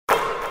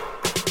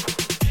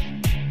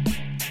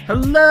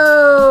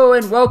Hello,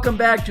 and welcome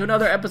back to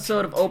another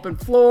episode of Open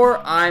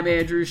Floor. I'm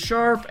Andrew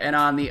Sharp, and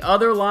on the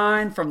other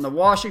line from the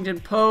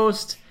Washington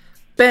Post,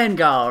 Ben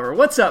Golliver.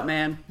 What's up,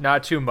 man?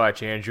 Not too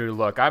much, Andrew.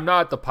 Look, I'm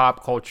not the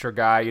pop culture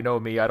guy. You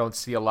know me. I don't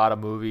see a lot of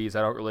movies.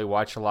 I don't really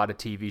watch a lot of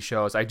TV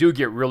shows. I do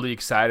get really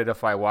excited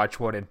if I watch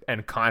one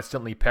and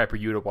constantly pepper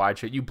you to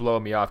watch it. You blow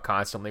me off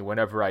constantly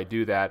whenever I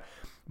do that.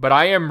 But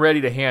I am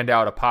ready to hand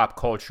out a pop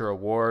culture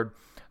award,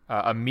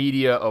 a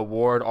media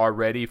award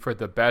already for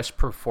the best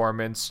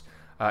performance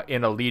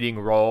in a leading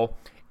role.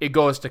 It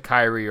goes to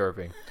Kyrie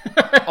Irving.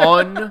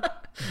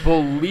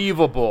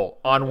 Unbelievable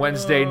on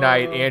Wednesday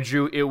night,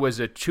 Andrew. It was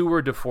a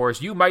tour de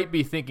force. You might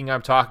be thinking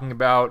I'm talking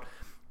about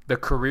the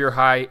career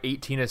high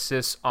 18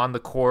 assists on the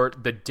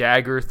court, the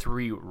dagger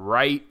 3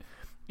 right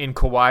in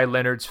Kawhi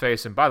Leonard's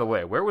face. And by the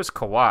way, where was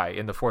Kawhi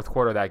in the fourth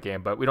quarter of that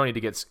game? But we don't need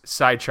to get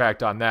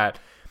sidetracked on that.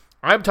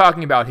 I'm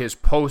talking about his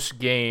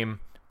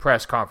post-game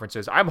press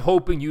conferences. I'm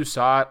hoping you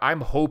saw it.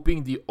 I'm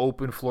hoping the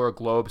Open Floor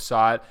Globe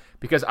saw it,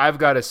 because I've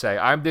got to say,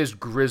 I'm this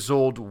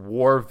grizzled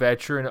war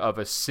veteran of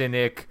a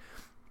cynic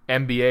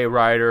NBA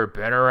writer,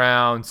 been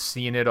around,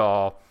 seen it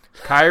all.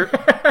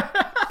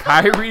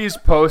 Kyrie's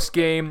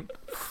post-game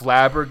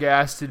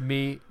flabbergasted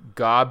me,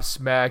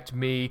 gobsmacked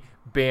me,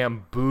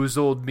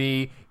 bamboozled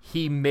me.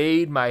 He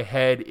made my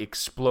head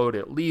explode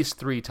at least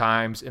 3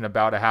 times in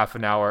about a half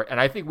an hour, and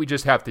I think we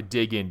just have to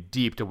dig in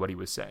deep to what he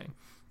was saying.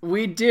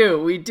 We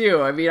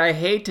do. I mean, I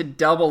hate to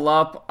double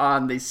up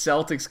on the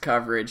Celtics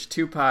coverage,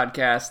 2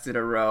 podcasts in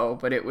a row,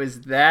 but it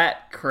was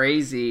that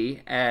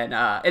crazy. And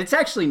it's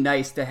actually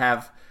nice to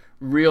have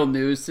real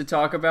news to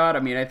talk about. I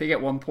mean, I think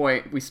at one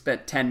point we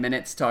spent 10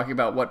 minutes talking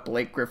about what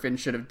Blake Griffin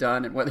should have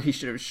done and whether he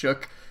should have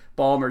shook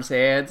Ballmer's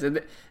hands.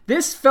 And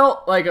this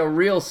felt like a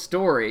real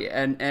story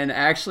and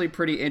actually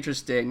pretty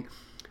interesting.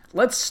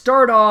 Let's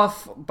start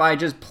off by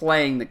just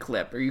playing the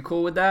clip. Are you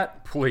cool with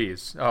that?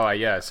 Please. Oh,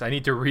 yes. I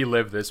need to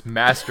relive this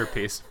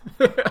masterpiece.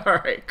 All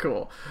right,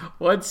 cool.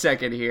 1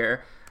 second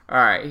here. All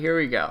right, here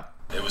we go.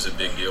 It was a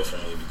big deal for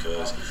me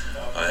because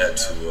I had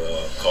to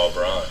call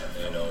Bron,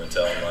 and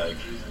tell him, I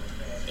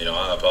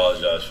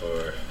apologize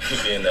for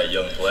being that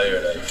young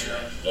player that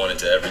wanted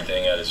to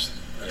everything at his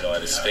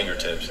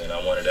fingertips, and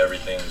I wanted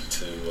everything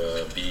to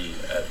be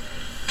at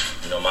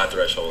my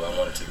threshold. I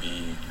wanted to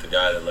be the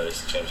guy that led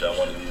us to change. I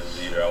wanted to be the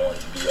leader. I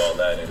wanted to be all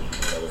that. And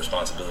the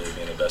responsibility of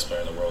being the best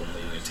player in the world and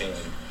leading a team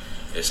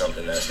is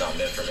something that's not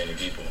meant for many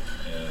people.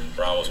 And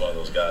Bron was one of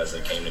those guys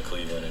that came to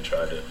Cleveland and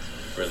tried to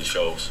really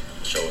show us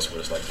what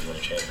it's like to win a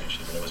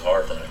championship. And it was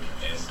hard for him.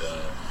 And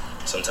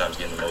sometimes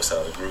getting the most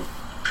out of the group,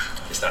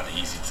 it's not the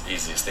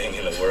easiest thing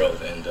in the world.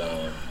 And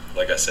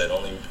like I said,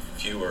 only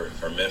few are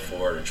meant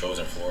for it or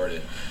chosen for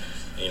it.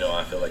 And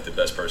I feel like the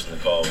best person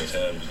to call was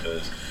him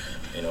because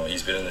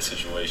he's been in this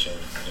situation.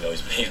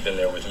 He's been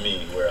there with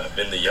me, where I've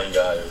been the young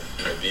guy,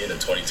 being a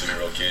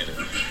 22-year-old kid,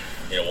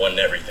 and won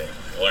everything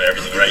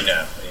right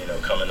now.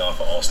 Coming off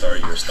an All-Star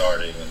year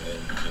starting, and then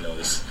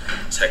this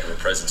heck of a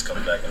presence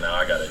coming back, and now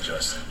I got to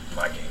adjust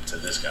my game to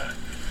this guy.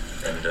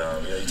 And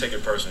you take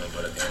it personal,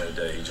 but at the end of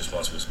the day, he just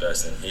wants what's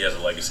best, and he has a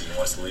legacy he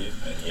wants to leave,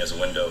 and he has a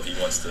window he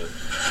wants to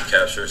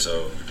capture.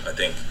 So I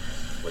think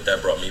what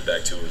that brought me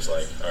back to was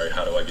like, all right,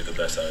 how do I get the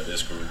best out of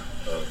this group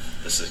of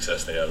the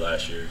success they had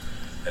last year?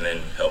 And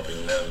then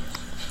helping them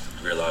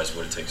realize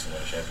what it takes to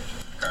win a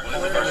championship.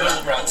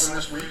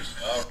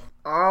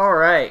 All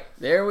right,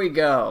 there we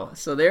go.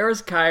 So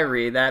there's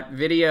Kyrie. That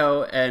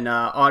video and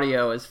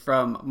audio is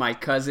from my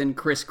cousin,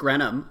 Chris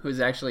Grenham, who's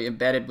actually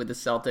embedded with the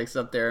Celtics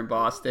up there in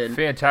Boston.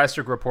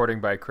 Fantastic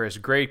reporting by Chris.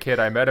 Great kid.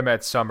 I met him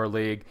at Summer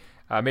League.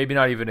 Maybe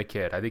not even a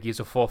kid. I think he's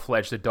a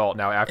full-fledged adult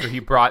now after he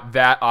brought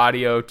that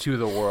audio to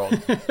the world.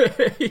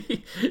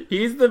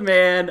 He's the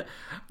man.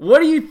 What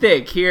do you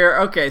think here?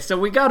 Okay, so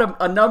we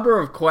got a number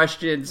of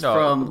questions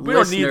from we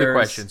listeners. We don't need the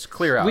questions.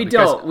 Clear out. We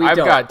don't. I've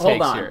got takes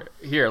Hold on. here.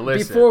 Here,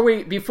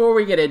 listen. Before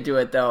we get into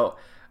it, though,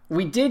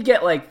 we did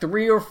get like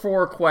 3 or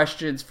 4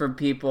 questions from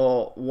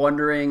people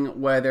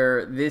wondering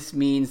whether this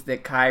means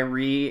that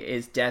Kyrie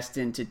is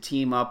destined to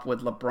team up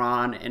with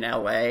LeBron in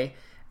LA.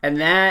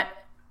 And that,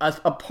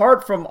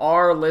 apart from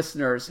our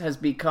listeners, has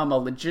become a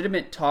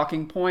legitimate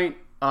talking point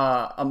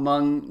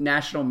among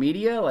national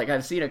media. Like,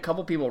 I've seen a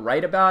couple people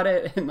write about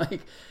it, and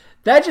like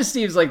that just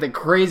seems like the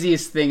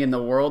craziest thing in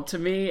the world to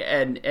me,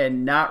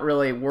 and not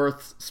really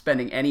worth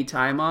spending any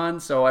time on.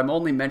 So I'm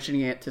only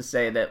mentioning it to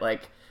say that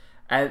like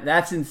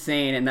that's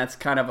insane, and that's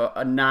kind of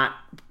a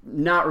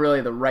not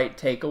really the right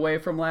takeaway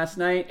from last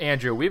night.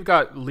 Andrew, we've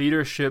got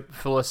leadership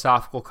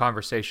philosophical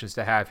conversations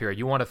to have here.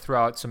 You want to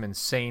throw out some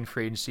insane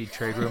free agency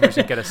trade rumors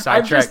and get a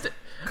sidetrack?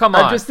 Come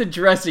on. I'm just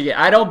addressing it.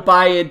 I don't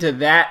buy into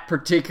that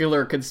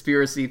particular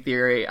conspiracy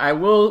theory. I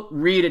will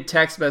read a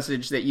text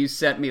message that you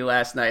sent me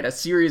last night, a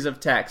series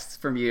of texts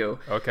from you.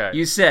 Okay.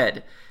 You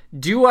said,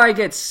 "Do I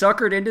get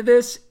suckered into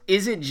this?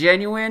 Is it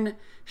genuine?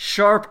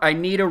 Sharp, I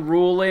need a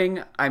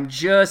ruling. I'm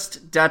just ...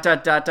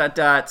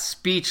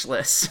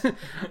 speechless.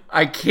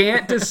 I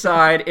can't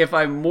decide if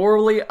I'm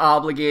morally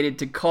obligated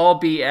to call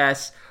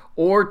BS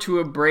or to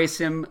embrace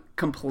him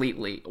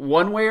completely.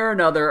 One way or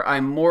another,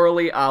 I'm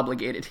morally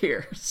obligated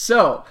here.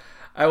 So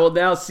I will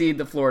now cede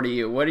the floor to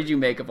you. What did you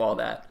make of all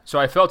that? So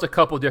I felt a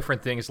couple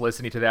different things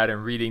listening to that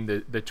and reading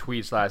the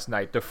tweets last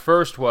night. The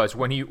first was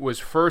when he was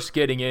first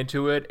getting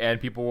into it and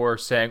people were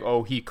saying,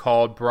 oh, he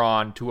called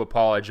Bron to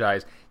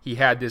apologize. He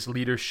had this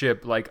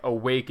leadership like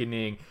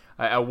awakening.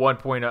 At one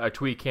point, a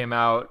tweet came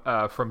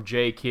out from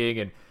Jay King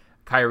and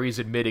Kyrie's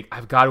admitting,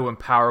 I've got to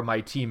empower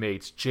my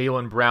teammates.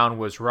 Jaylen Brown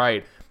was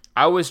right.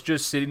 I was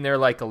just sitting there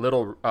like a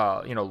little,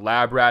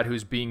 lab rat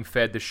who's being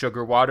fed the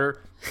sugar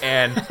water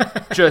and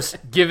just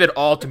give it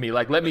all to me.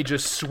 Like, let me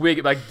just swig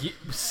it. Like,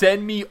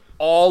 send me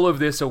all of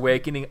this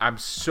awakening. I'm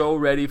so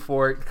ready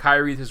for it.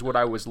 Kyrie, this is what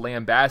I was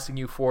lambasting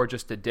you for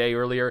just a day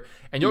earlier.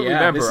 And you'll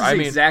remember, this is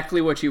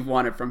exactly what you've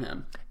wanted from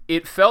him.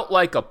 It felt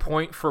like a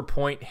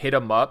point-for-point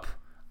hit-em-up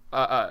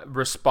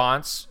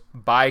response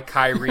by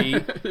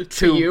Kyrie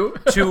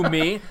to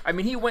me. I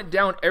mean, he went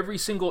down every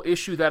single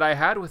issue that I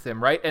had with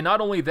him, right? And not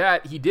only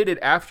that, he did it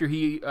after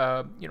he,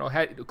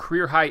 had a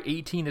career high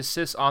 18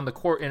 assists on the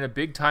court in a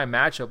big time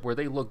matchup where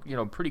they look,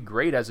 pretty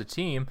great as a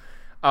team.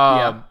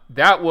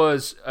 That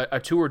was a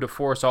tour de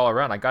force all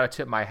around. I got to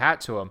tip my hat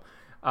to him.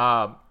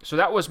 So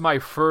that was my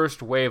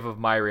first wave of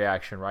my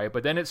reaction, right?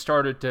 But then it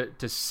started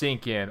to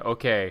sink in.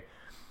 Okay,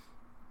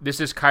 this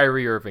is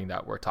Kyrie Irving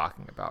that we're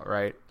talking about,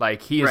 right?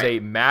 Like, he is a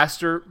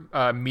master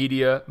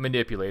media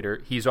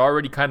manipulator. He's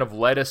already kind of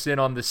let us in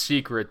on the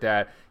secret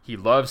that he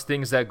loves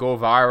things that go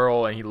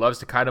viral and he loves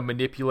to kind of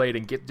manipulate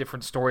and get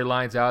different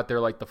storylines out there,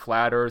 like the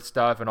flat earth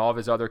stuff and all of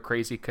his other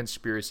crazy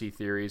conspiracy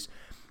theories.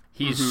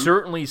 He's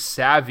certainly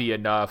savvy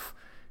enough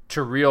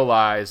to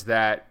realize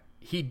that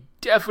he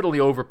definitely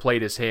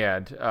overplayed his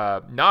hand,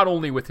 not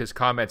only with his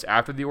comments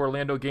after the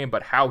Orlando game,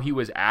 but how he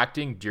was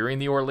acting during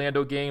the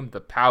Orlando game,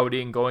 the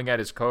pouting, going at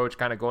his coach,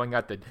 kind of going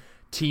at the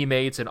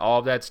teammates and all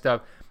of that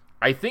stuff.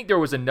 I think there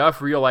was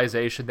enough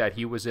realization that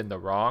he was in the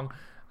wrong.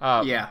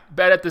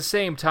 But at the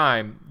same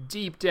time,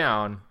 deep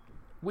down,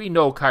 we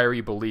know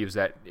Kyrie believes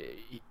that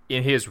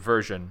in his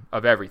version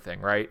of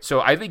everything, right? So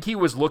I think he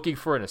was looking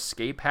for an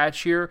escape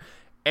hatch here.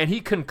 And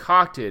he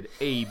concocted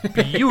a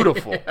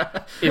beautiful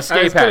escape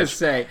I was going to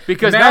say,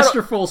 because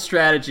masterful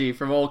strategy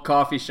from old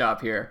coffee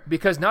shop here.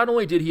 Because not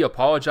only did he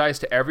apologize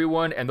to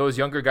everyone, and those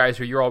younger guys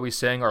who you're always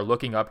saying are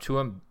looking up to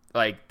him,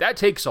 like, that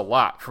takes a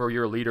lot for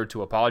your leader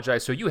to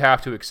apologize, so you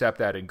have to accept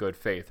that in good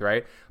faith,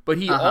 right? But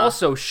he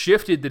also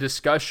shifted the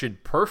discussion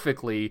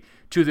perfectly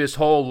to this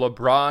whole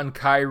LeBron,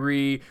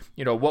 Kyrie,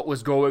 what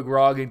was going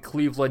wrong in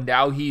Cleveland.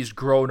 Now he's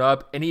grown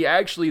up. And he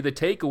actually, the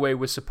takeaway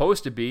was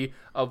supposed to be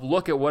of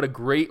look at what a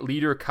great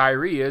leader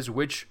Kyrie is,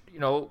 which,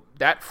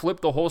 that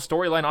flipped the whole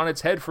storyline on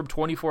its head from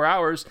 24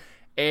 hours.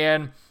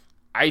 And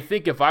I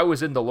think if I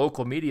was in the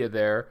local media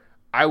there,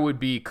 I would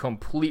be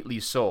completely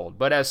sold.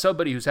 But as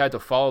somebody who's had to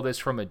follow this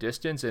from a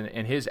distance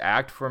and his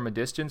act from a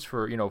distance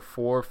for,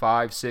 4,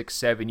 5, 6,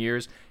 7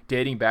 years,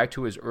 dating back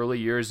to his early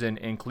years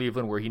in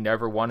Cleveland where he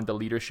never wanted the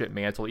leadership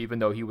mantle, even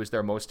though he was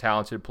their most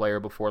talented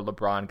player before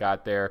LeBron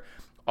got there.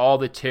 All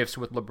the tiffs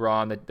with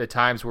LeBron, the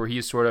times where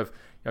he's sort of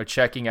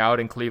checking out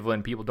in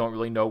Cleveland, people don't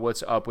really know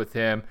what's up with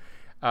him.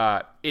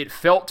 It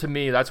felt to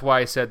me, that's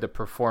why I said the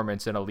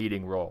performance in a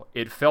leading role.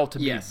 It felt to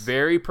me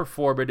very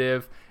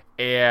performative,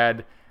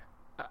 and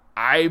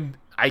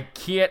I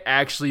can't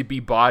actually be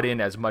bought in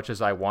as much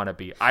as I want to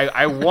be.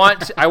 I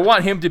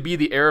want him to be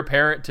the heir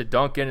apparent to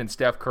Duncan and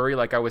Steph Curry,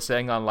 like I was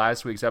saying on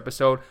last week's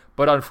episode.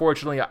 But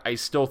unfortunately, I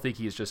still think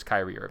he's just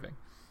Kyrie Irving.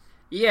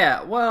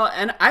 Yeah, well,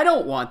 and I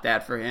don't want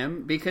that for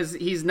him because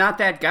he's not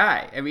that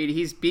guy. I mean,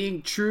 he's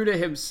being true to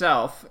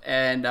himself,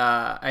 and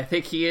I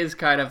think he is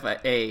kind of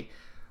a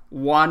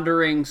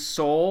wandering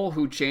soul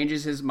who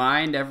changes his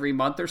mind every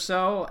month or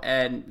so,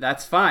 and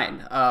that's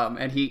fine.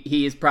 And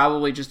he is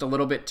probably just a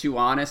little bit too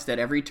honest at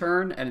every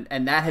turn,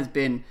 and that has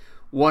been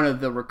one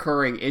of the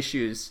recurring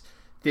issues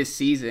this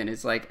season.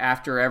 Is like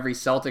after every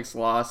Celtics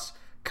loss,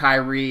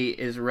 Kyrie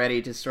is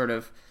ready to sort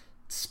of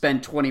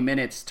spend 20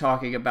 minutes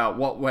talking about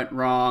what went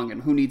wrong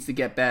and who needs to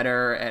get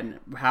better and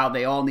how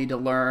they all need to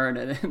learn,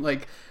 and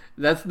like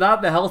that's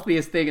not the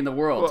healthiest thing in the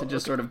world to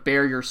just sort of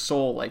bare your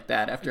soul like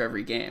that after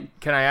every game.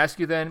 Can I ask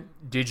you then,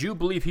 did you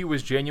believe he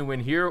was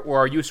genuine here, or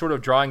are you sort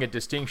of drawing a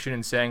distinction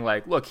and saying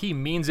like, look, he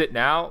means it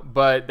now,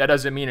 but that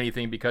doesn't mean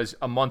anything because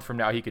a month from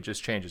now he could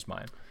just change his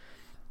mind?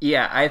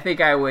 Yeah, I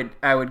think I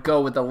would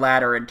go with the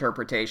latter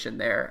interpretation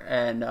there.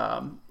 And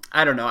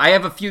I don't know. I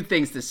have a few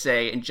things to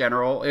say in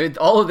general.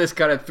 All of this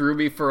kind of threw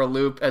me for a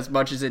loop as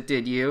much as it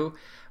did you.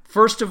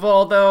 First of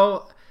all,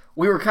 though,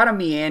 we were kind of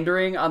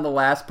meandering on the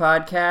last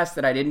podcast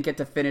that I didn't get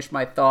to finish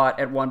my thought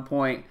at one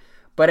point.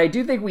 But I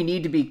do think we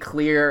need to be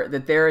clear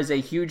that there is a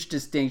huge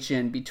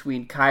distinction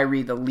between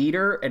Kyrie the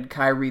leader and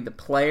Kyrie the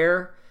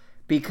player,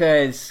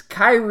 because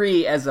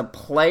Kyrie as a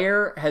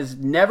player has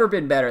never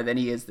been better than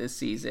he is this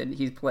season.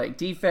 He's playing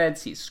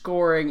defense, he's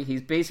scoring,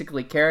 he's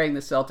basically carrying the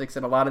Celtics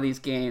in a lot of these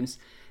games.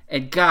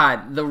 And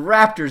God, the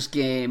Raptors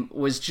game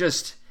was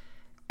just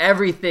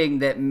everything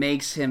that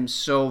makes him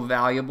so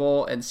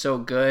valuable and so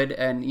good.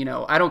 And,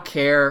 I don't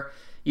care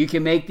You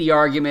can make the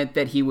argument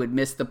that he would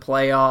miss the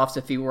playoffs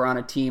if he were on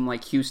a team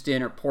like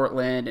Houston or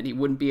Portland, and he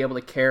wouldn't be able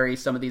to carry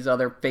some of these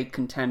other fake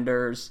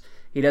contenders.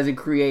 He doesn't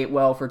create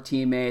well for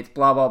teammates,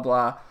 blah, blah,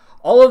 blah.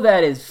 All of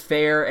that is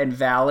fair and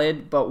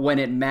valid, but when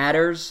it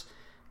matters,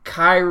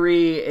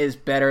 Kyrie is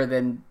better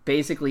than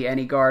basically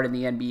any guard in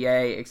the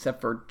NBA except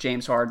for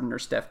James Harden or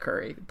Steph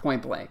Curry,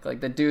 point blank.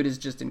 Like, the dude is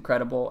just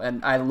incredible,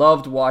 and I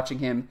loved watching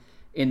him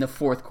in the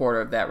fourth quarter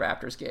of that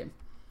Raptors game.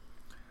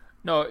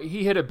 No,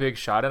 he hit a big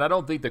shot, and I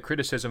don't think the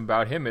criticism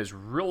about him has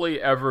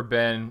really ever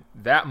been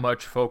that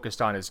much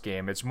focused on his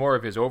game. It's more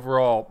of his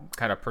overall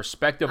kind of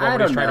perspective on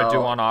what he's trying to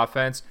do on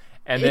offense.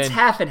 And it's then,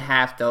 half and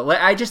half, though.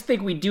 Like, I just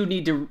think we do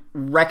need to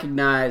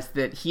recognize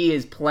that he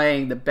is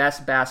playing the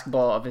best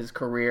basketball of his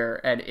career,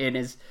 and it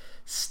is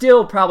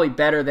still probably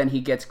better than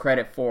he gets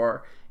credit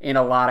for in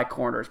a lot of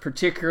corners,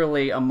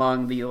 particularly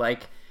among the,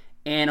 like,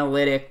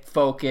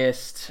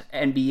 analytic-focused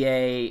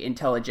NBA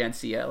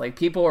intelligentsia. Like,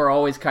 people are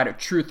always kind of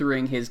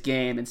truthering his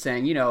game and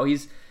saying, you know,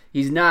 he's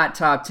not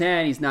top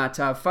 10, he's not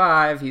top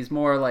 5, he's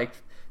more like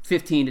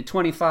 15 to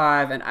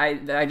 25, and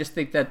I just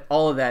think that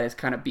all of that is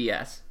kind of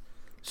BS.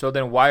 So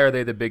then why are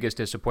they the biggest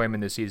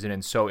disappointment this season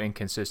and so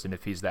inconsistent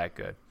if he's that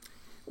good?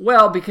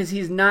 Well, because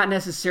he's not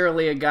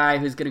necessarily a guy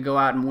who's going to go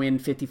out and win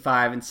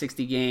 55 and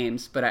 60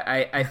 games, but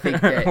I think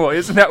that... Well,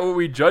 isn't that what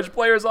we judge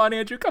players on,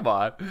 Andrew? Come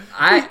on.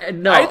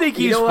 No, I think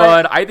he's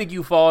fun. I think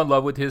you fall in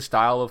love with his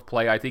style of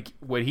play. I think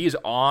when he's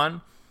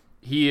on,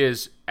 he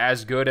is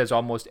as good as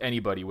almost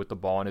anybody with the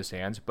ball in his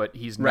hands, but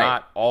he's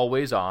not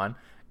always on.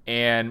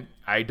 And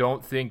I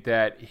don't think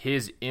that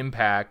his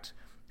impact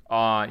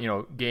on, you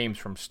know, games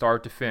from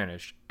start to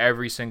finish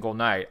every single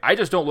night, I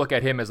just don't look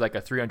at him as like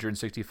a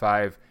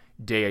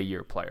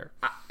 365-day-a-year player.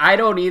 I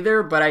don't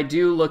either, but I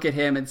do look at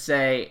him and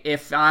say,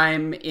 if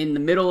I'm in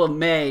the middle of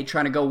May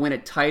trying to go win a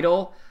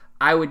title,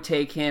 I would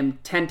take him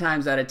 10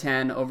 times out of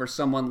 10 over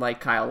someone like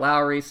Kyle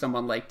Lowry,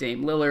 someone like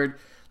Dame Lillard.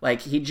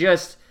 Like, he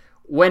just,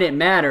 when it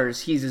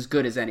matters, he's as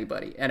good as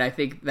anybody. And I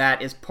think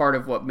that is part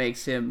of what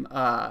makes him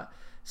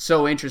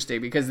so interesting,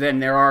 because then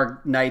there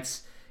are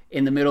nights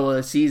in the middle of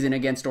the season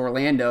against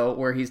Orlando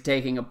where he's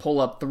taking a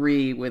pull-up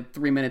 3 with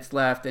 3 minutes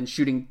left and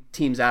shooting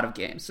teams out of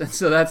games. And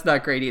so that's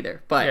not great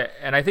either. But yeah,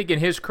 and I think in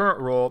his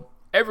current role,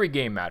 every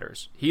game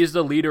matters. He is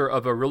the leader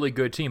of a really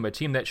good team, a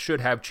team that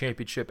should have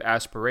championship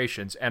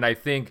aspirations. And I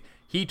think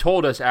he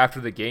told us after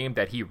the game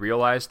that he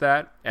realized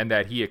that and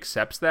that he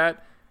accepts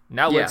that.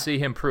 Now let's see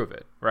him prove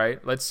it,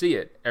 right? Let's see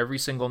it every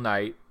single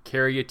night,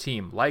 carry a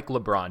team like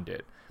LeBron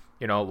did.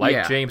 You know,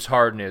 like James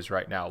Harden is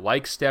right now,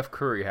 like Steph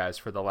Curry has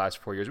for the last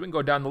 4 years. We can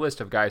go down the list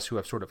of guys who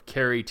have sort of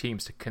carried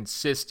teams to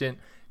consistent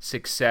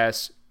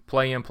success,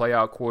 play in, play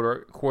out,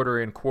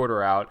 quarter in,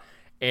 quarter out.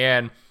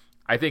 And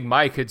I think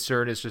my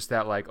concern is just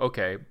that, like,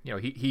 okay, you know,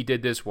 he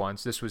did this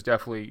once. This was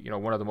definitely, you know,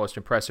 one of the most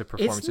impressive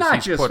performances he's put on.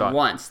 It's not just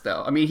once,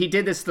 though. I mean, he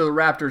did this to the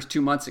Raptors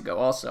 2 months ago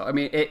also. I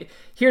mean,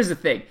 here's the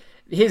thing.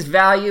 His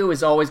value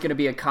is always going to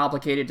be a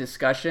complicated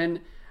discussion.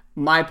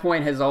 My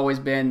point has always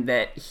been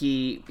that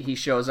he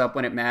shows up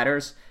when it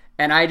matters,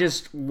 and I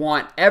just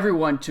want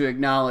everyone to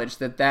acknowledge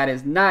that that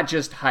is not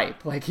just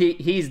hype. Like,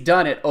 he's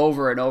done it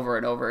over and over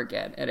and over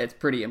again, and it's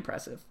pretty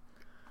impressive.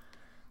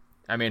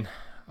 I mean,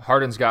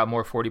 Harden's got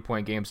more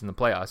 40-point games in the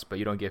playoffs, but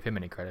you don't give him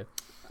any credit.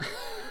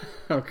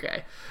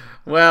 Okay.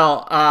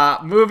 Well,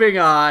 moving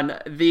on,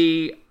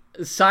 the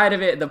side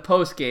of it, the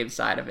post-game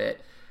side of it,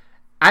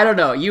 I don't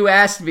know. You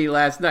asked me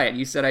last night.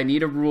 You said, I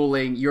need a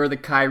ruling. You're the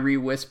Kyrie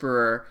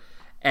whisperer.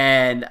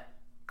 And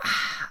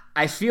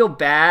I feel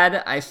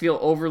bad. I feel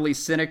overly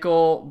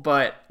cynical,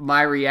 but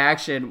my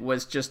reaction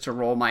was just to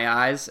roll my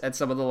eyes at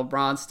some of the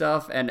LeBron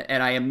stuff, and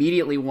I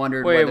immediately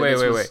wondered whether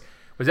this was...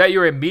 Was that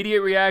your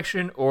immediate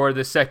reaction or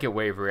the second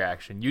wave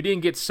reaction? You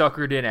didn't get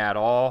suckered in at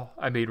all?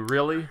 I mean,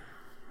 really?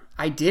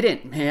 I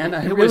didn't, man.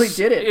 I really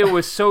didn't. It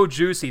was so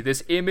juicy.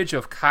 This image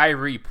of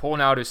Kyrie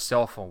pulling out his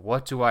cell phone.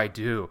 What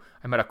do?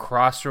 I'm at a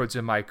crossroads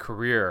in my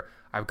career.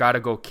 I've got to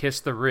go kiss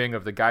the ring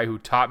of the guy who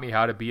taught me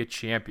how to be a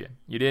champion.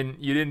 You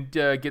didn't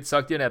get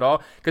sucked in at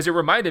all? Because it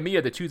reminded me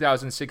of the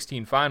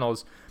 2016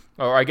 finals,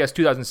 or I guess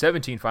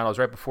 2017 finals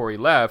right before he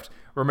left.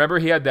 Remember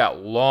he had that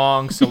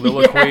long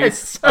soliloquy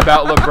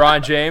about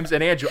LeBron James?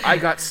 And Andrew, I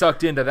got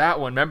sucked into that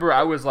one. Remember,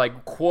 I was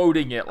like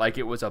quoting it like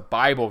it was a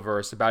Bible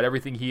verse about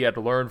everything he had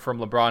learned from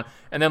LeBron.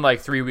 And then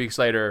like 3 weeks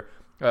later,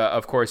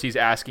 of course, he's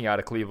asking out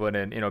of Cleveland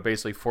and, you know,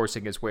 basically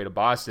forcing his way to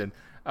Boston.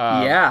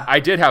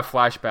 I did have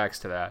flashbacks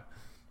to that.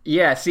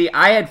 Yeah, see,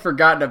 I had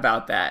forgotten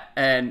about that.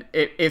 And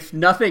if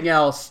nothing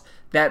else,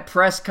 that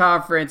press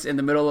conference in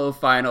the middle of the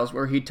finals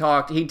where he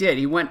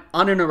went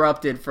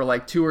uninterrupted for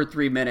like 2 or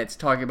 3 minutes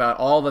talking about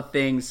all the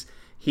things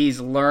he's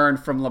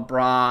learned from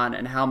LeBron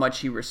and how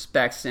much he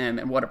respects him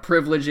and what a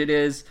privilege it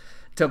is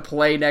to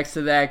play next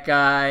to that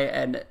guy.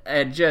 And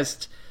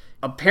just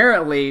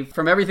apparently,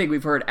 from everything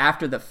we've heard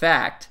after the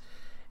fact,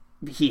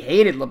 he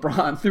hated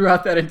LeBron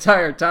throughout that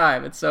entire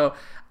time. And so,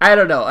 I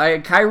don't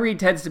know. Kyrie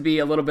tends to be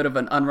a little bit of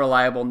an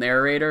unreliable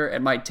narrator,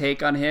 and my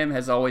take on him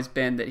has always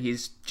been that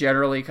he's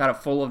generally kind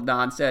of full of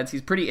nonsense.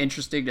 He's pretty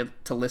interesting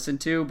to listen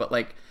to, but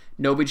like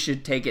nobody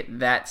should take it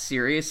that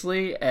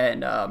seriously.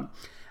 And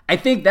I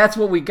think that's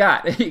what we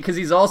got because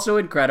he's also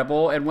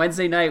incredible. And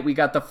Wednesday night, we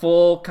got the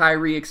full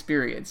Kyrie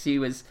experience. He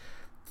was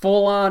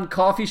full on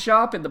coffee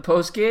shop in the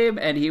post game,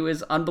 and he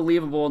was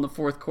unbelievable in the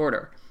fourth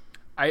quarter.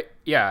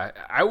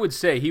 I would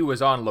say he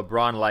was on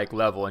LeBron-like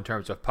level in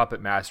terms of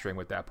puppet mastering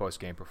with that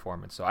post-game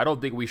performance. So I don't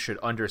think we should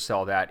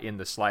undersell that in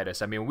the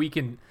slightest. I mean, we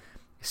can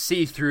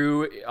see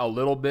through a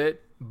little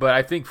bit, but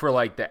I think for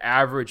like the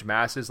average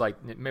masses,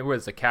 like maybe whether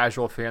it's a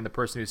casual fan, the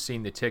person who's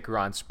seen the ticker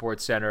on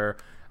SportsCenter,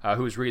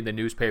 who's reading the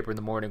newspaper in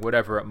the morning,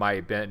 whatever it might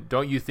have been,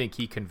 don't you think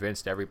he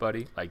convinced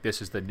everybody? Like this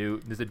is the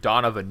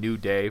dawn of a new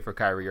day for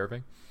Kyrie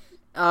Irving?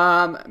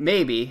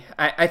 Maybe.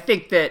 I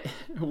think that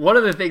one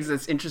of the things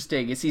that's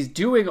interesting is he's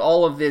doing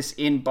all of this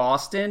in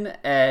Boston,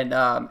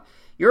 and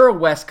you're a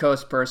West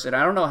Coast person.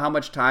 I don't know how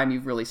much time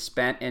you've really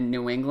spent in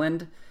New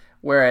England,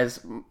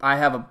 whereas I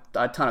have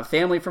a ton of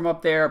family from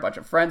up there, a bunch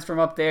of friends from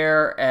up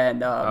there, and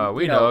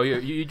we know.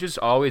 You just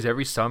always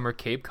every summer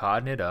Cape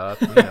Codding it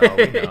up. We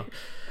know.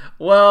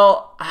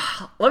 Well,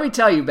 let me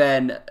tell you,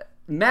 Ben,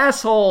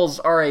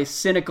 massholes are a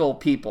cynical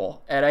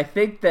people, and I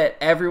think that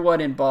everyone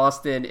in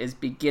Boston is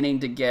beginning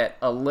to get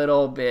a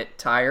little bit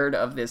tired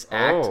of this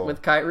act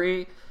with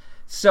Kyrie.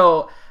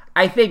 So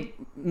I think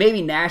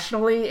maybe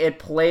nationally it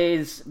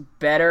plays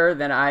better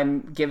than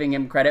I'm giving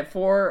him credit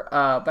for,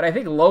 but I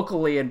think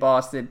locally in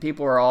Boston,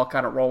 people are all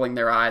kind of rolling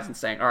their eyes and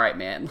saying, all right,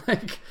 man,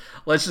 like,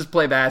 let's just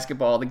play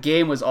basketball. The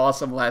game was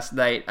awesome last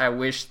night. I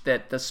wish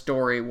that the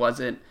story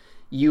wasn't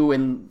you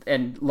and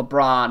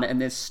LeBron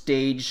and this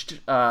staged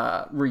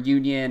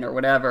reunion or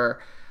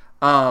whatever.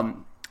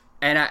 And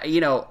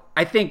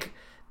I think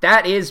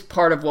that is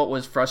part of what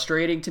was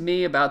frustrating to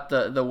me about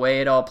the way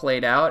it all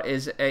played out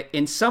is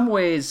in some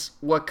ways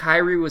what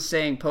Kyrie was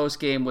saying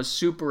post-game was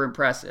super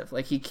impressive.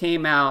 Like he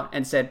came out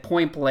and said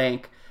point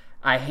blank,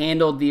 I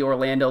handled the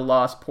Orlando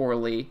loss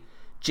poorly.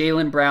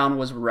 Jaylen Brown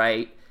was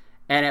right.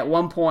 And at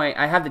one point,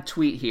 I have the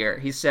tweet here.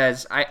 He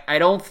says, I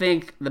don't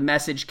think the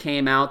message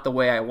came out the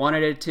way I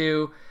wanted it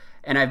to.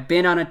 And I've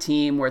been on a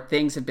team where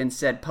things have been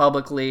said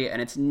publicly,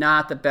 and it's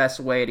not the best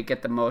way to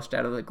get the most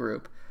out of the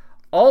group.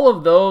 All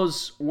of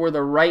those were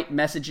the right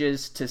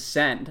messages to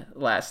send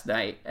last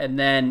night. And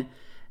then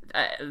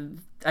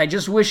I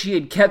just wish he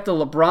had kept the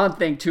LeBron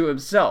thing to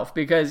himself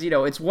because,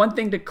 it's one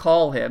thing to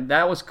call him.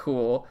 That was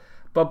cool.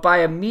 But by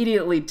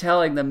immediately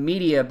telling the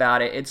media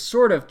about it, it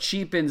sort of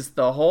cheapens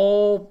the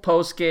whole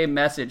post-game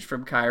message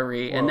from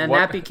Kyrie, and then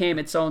that became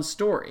its own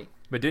story.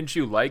 But didn't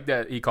you like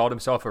that he called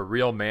himself a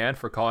real man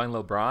for calling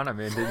LeBron? I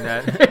mean, didn't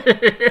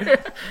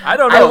that... I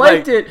don't know.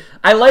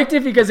 I liked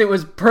it because it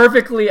was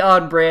perfectly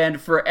on brand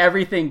for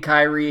everything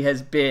Kyrie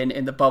has been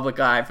in the public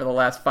eye for the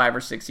last 5 or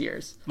 6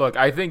 years. Look,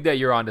 I think that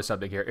you're onto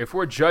something here. If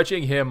we're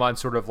judging him on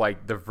sort of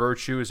like the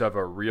virtues of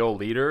a real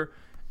leader,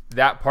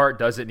 that part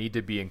doesn't need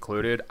to be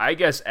included. I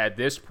guess at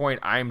this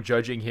point, I'm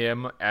judging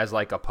him as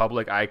like a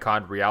public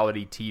icon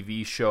reality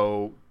TV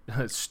show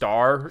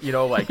star,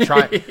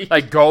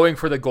 like going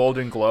for the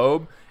Golden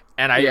Globe.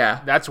 And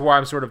that's why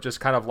I'm sort of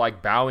just kind of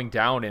like bowing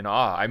down in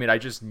awe. I mean, I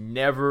just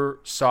never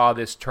saw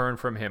this turn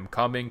from him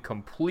coming,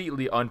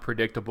 completely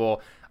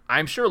unpredictable.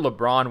 I'm sure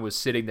LeBron was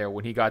sitting there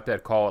when he got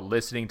that call,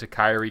 listening to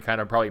Kyrie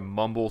kind of probably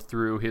mumble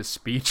through his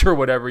speech or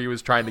whatever he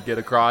was trying to get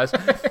across.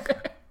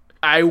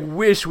 I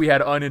wish we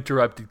had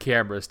uninterrupted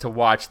cameras to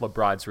watch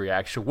LeBron's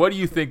reaction. What do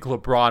you think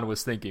LeBron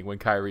was thinking when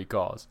Kyrie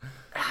calls?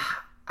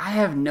 I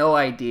have no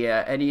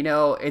idea. And,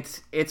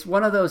 it's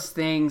one of those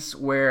things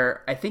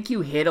where I think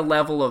you hit a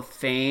level of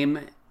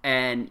fame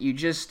and you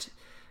just,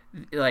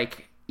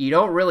 you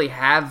don't really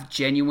have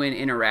genuine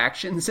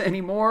interactions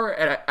anymore.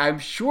 And I'm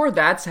sure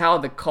that's how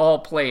the call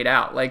played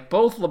out. Like,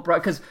 both LeBron...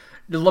 because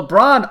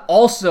LeBron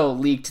also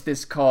leaked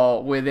this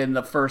call within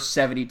the first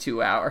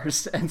 72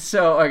 hours. And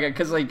so,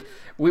 because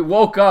we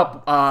woke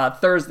up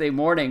Thursday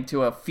morning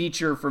to a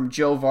feature from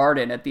Joe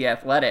Varden at The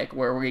Athletic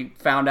where we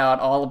found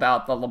out all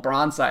about the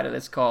LeBron side of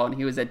this call, and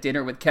he was at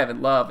dinner with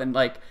Kevin Love. And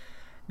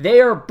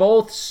they are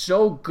both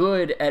so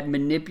good at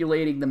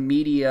manipulating the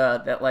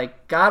media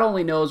that God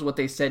only knows what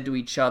they said to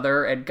each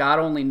other and God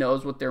only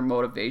knows what their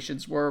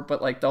motivations were.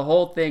 But the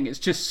whole thing is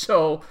just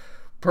so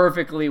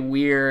perfectly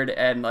weird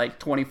and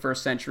 21st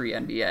century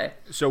NBA.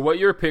 So what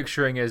you're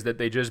picturing is that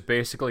they just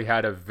basically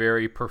had a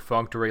very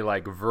perfunctory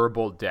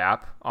verbal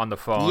dap on the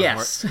phone.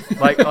 Yes.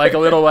 Where, a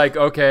little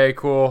okay,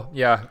 cool.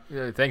 Yeah.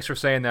 Thanks for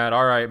saying that.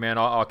 All right, man.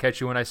 I'll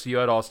catch you when I see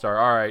you at All-Star.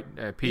 All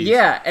right. Peace.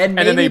 Yeah. And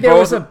maybe there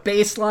was a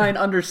baseline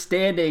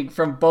understanding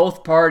from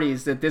both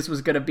parties that this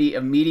was going to be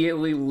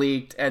immediately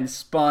leaked and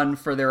spun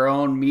for their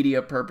own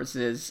media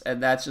purposes.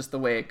 And that's just the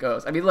way it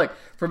goes. I mean, look,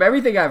 from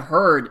everything I've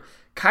heard,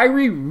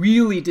 Kyrie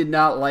really did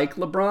not like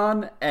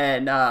LeBron,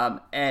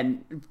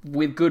 and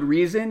with good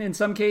reason in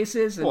some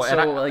cases. And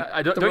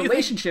the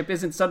relationship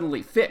isn't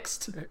suddenly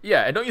fixed.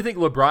 Yeah, and don't you think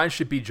LeBron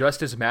should be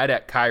just as mad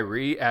at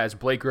Kyrie as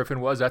Blake Griffin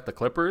was at the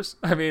Clippers?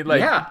 I mean,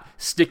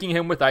 sticking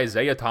him with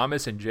Isaiah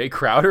Thomas and Jay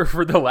Crowder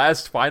for the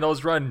last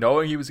finals run,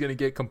 knowing he was going to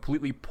get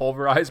completely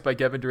pulverized by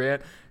Kevin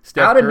Durant,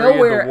 Steph out of Curry,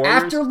 nowhere, and the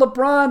Warriors. after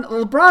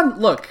LeBron,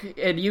 look,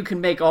 and you can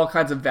make all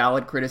kinds of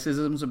valid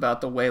criticisms about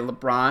the way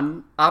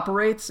LeBron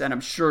operates, and I'm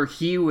sure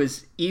he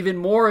was even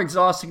more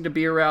exhausting to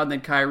be around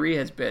than Kyrie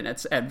has been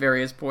at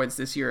various points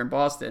this year in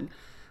Boston.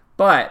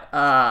 But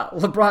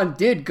LeBron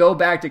did go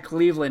back to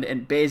Cleveland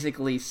and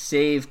basically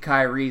save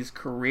Kyrie's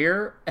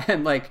career,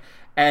 and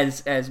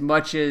as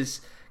much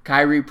as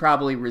Kyrie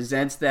probably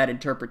resents that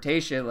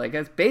interpretation,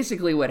 that's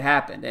basically what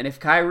happened. And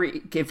if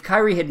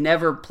Kyrie had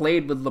never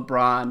played with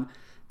LeBron,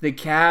 the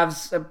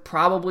Cavs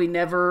probably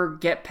never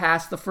get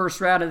past the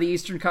first round of the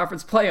Eastern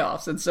Conference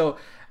playoffs. And so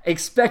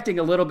expecting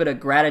a little bit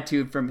of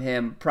gratitude from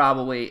him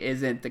probably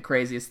isn't the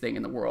craziest thing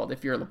in the world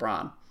if you're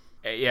LeBron.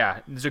 Yeah,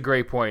 it's a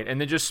great point.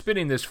 And then just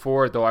spinning this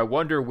forward, though, I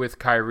wonder with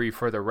Kyrie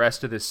for the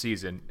rest of the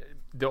season,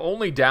 the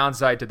only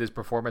downside to this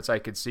performance I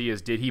could see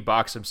is, did he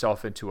box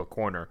himself into a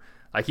corner?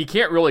 He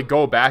can't really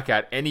go back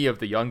at any of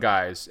the young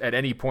guys at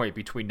any point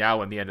between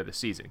now and the end of the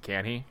season,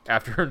 can he?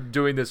 After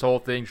doing this whole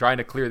thing, trying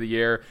to clear the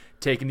air,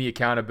 taking the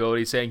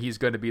accountability, saying he's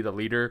going to be the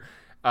leader.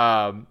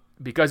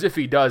 Because if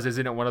he does,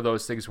 isn't it one of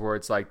those things where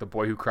it's like the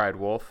boy who cried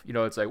wolf?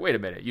 It's like, wait a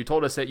minute, you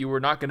told us that you were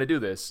not going to do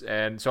this.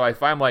 And so I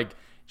find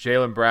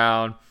Jaylen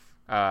Brown,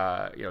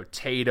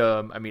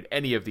 Tatum,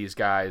 any of these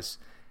guys,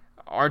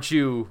 aren't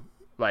you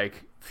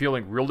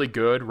feeling really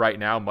good right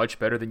now, much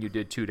better than you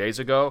did 2 days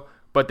ago?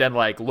 But then,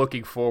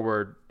 looking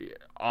forward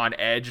on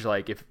edge,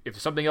 if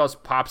something else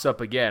pops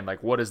up again,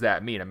 what does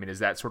that mean? Is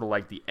that sort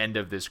of the end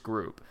of this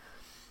group?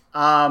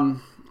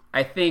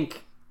 I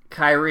think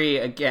Kyrie,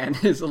 again,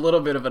 is a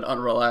little bit of an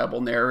unreliable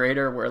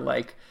narrator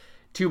where,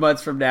 2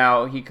 months from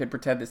now, he could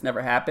pretend this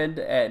never happened.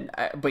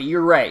 But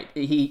you're right.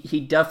 He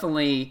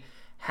definitely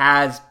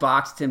has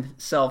boxed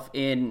himself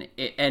in,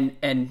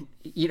 and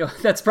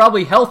that's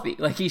probably healthy.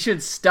 He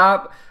should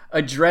stop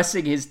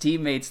addressing his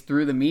teammates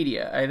through the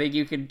media. I think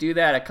you can do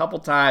that a couple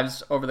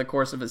times over the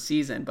course of a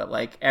season,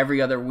 but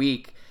every other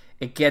week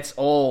it gets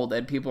old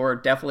and people are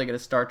definitely going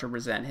to start to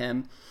resent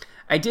him.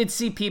 I did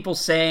see people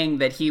saying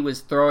that he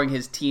was throwing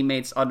his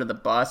teammates under the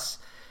bus,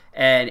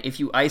 and if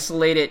you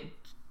isolate it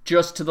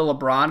just to the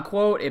LeBron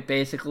quote, it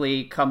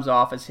basically comes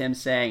off as him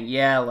saying,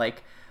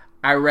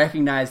 I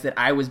recognize that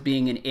I was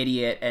being an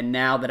idiot, and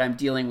now that I'm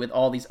dealing with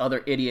all these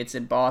other idiots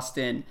in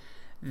Boston,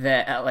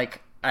 that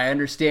I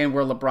understand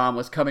where LeBron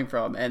was coming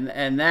from,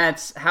 and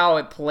that's how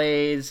it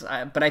plays.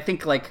 But I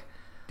think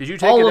did you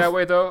take it that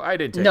way though? I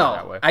didn't take it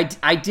that way.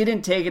 I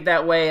didn't take it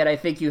that way, and I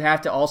think you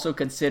have to also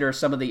consider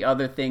some of the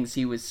other things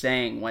he was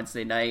saying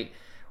Wednesday night,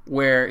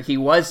 where he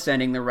was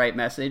sending the right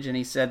message, and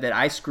he said that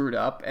I screwed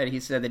up, and he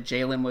said that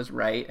Jaylen was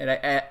right, and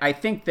I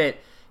think that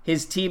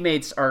his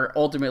teammates are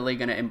ultimately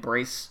going to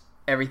embrace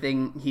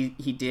everything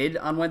he did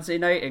on Wednesday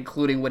night,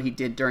 including what he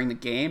did during the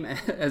game,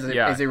 as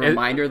a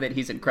reminder that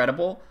he's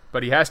incredible.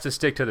 But he has to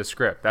stick to the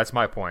script. That's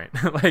my point.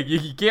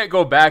 You can't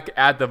go back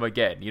at them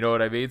again. You know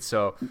what I mean?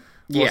 So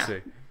we'll see.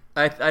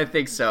 I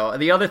think so.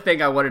 The other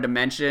thing I wanted to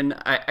mention,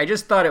 I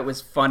just thought it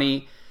was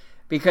funny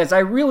because I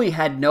really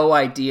had no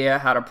idea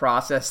how to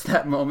process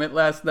that moment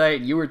last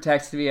night. You were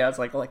texting me. I was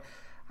like,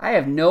 I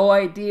have no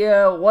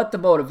idea what the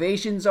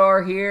motivations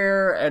are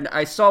here. And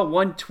I saw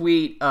one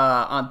tweet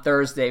on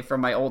Thursday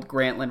from my old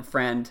Grantland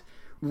friend,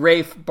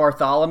 Rafe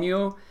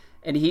Bartholomew.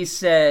 And he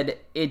said,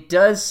 it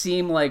does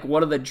seem like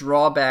one of the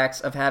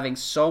drawbacks of having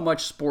so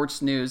much sports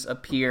news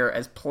appear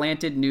as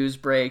planted news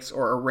breaks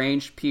or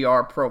arranged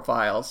PR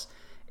profiles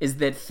is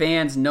that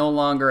fans no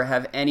longer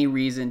have any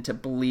reason to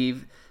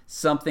believe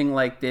something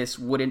like this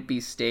wouldn't be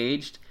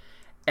staged.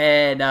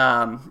 And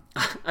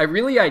I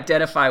really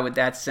identify with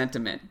that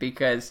sentiment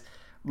because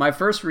my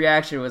first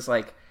reaction was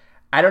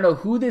I don't know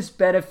who this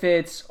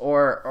benefits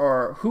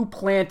or who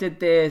planted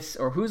this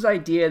or whose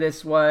idea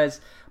this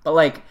was,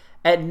 but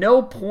at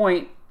no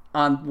point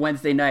on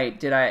Wednesday night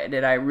did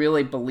I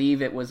really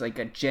believe it was a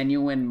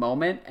genuine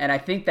moment, and I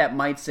think that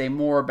might say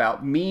more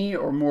about me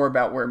or more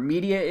about where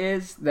media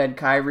is than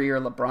Kyrie or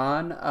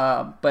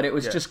LeBron. But it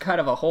was just kind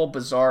of a whole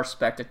bizarre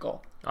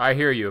spectacle. I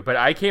hear you, but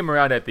I came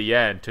around at the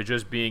end to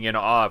just being in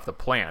awe of the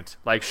plant.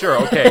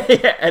 Sure,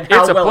 okay, and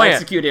how it's a well plant,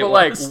 executed it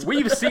but was.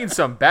 We've seen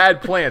some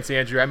bad plants,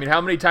 Andrew.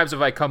 How many times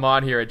have I come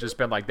on here and just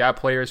been that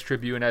Players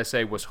Tribune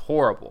essay was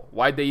horrible?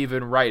 Why'd they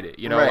even write it?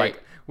 Right.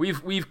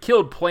 We've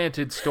killed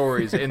planted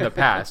stories in the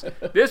past.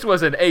 This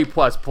was an A+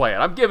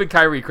 plant. I'm giving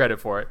Kyrie credit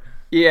for it.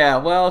 Yeah,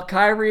 well,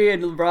 Kyrie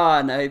and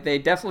LeBron, they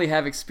definitely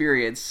have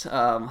experience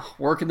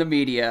working the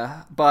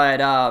media, but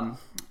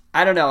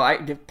I don't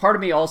know. Part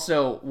of me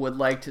also would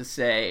like to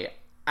say,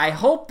 I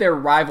hope their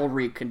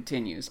rivalry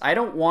continues. I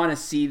don't want to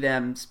see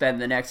them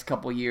spend the next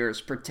couple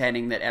years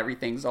pretending that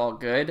everything's all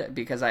good,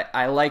 because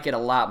I like it a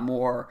lot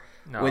more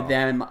with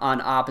them on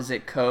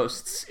opposite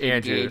coasts,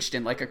 engaged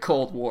in a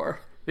Cold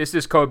War. This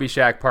is Kobe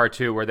Shaq Part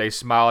 2, where they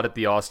smiled at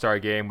the All-Star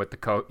game with the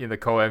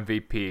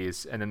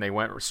co-MVPs, and then they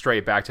went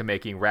straight back to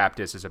making rap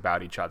disses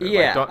about each other.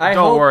 Yeah, like,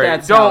 don't worry.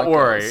 Don't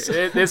worry.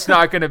 It's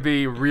not going to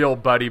be real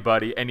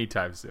buddy-buddy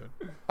anytime soon.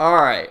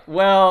 All right.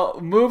 Well,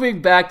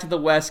 moving back to the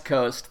West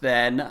Coast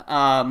then.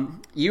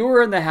 You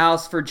were in the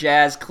house for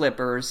Jazz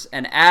Clippers,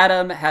 and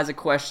Adam has a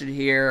question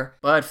here.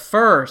 But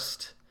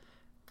first,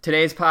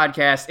 today's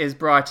podcast is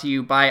brought to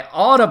you by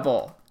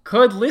Audible.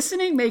 Could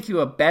listening make you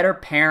a better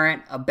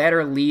parent, a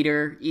better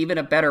leader, even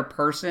a better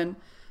person?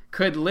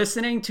 Could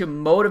listening to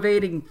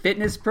motivating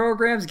fitness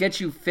programs get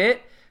you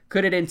fit?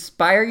 Could it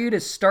inspire you to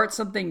start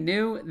something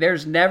new?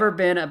 There's never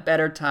been a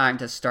better time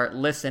to start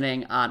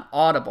listening on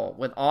Audible.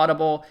 With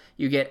Audible,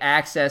 you get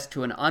access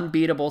to an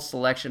unbeatable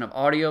selection of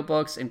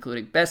audiobooks,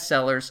 including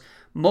bestsellers,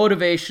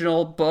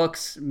 motivational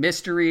books,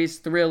 mysteries,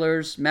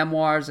 thrillers,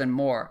 memoirs, and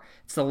more.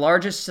 It's the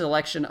largest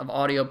selection of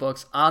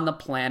audiobooks on the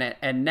planet,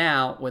 and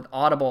now with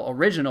Audible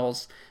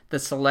Originals, the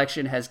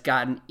selection has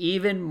gotten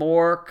even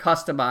more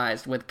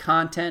customized with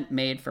content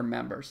made for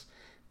members.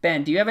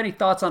 Ben, do you have any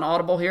thoughts on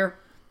Audible here?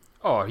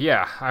 Oh,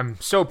 yeah. I'm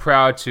so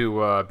proud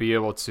to be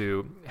able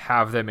to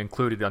have them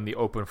included on the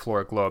Open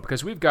Floor Globe,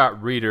 because we've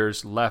got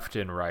readers left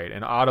and right,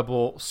 and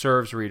Audible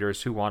serves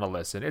readers who want to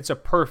listen. It's a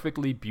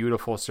perfectly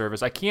beautiful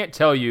service. I can't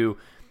tell you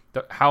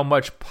how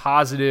much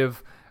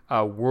positive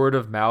word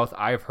of mouth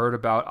I've heard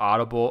about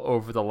Audible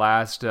over the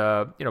last,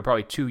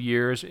 probably 2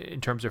 years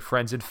in terms of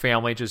friends and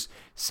family just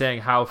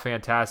saying how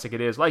fantastic it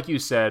is. Like you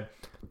said,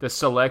 the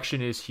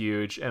selection is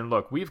huge. And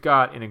look, we've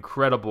got an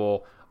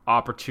incredible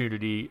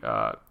opportunity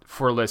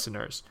for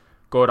listeners.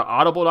 Go to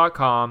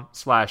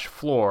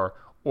audible.com/floor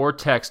or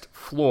text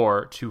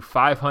floor to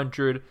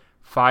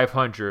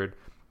 500-500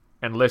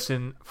 and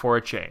listen for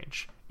a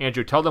change.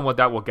 Andrew, tell them what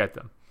that will get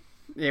them.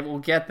 It will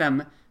get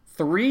them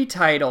 3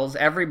 titles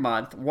every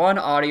month, 1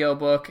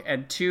 audiobook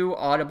and 2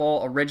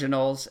 Audible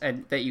originals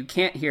and that you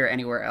can't hear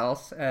anywhere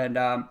else. And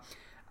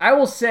I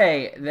will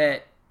say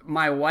that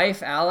my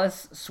wife,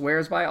 Alice,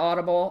 swears by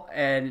Audible,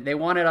 and they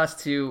wanted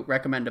us to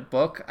recommend a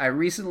book. I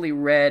recently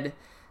read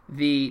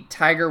the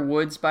Tiger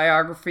Woods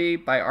biography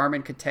by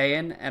Armin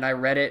Katayan, and I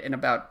read it in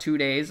about 2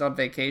 days on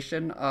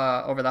vacation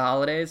over the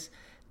holidays.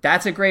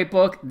 That's a great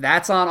book.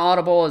 That's on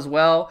Audible as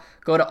well.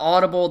 Go to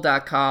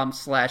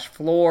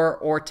audible.com/floor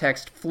or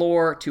text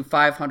floor to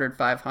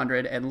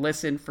 500-500 and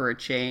listen for a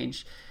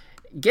change.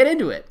 Get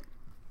into it.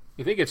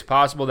 You think it's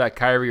possible that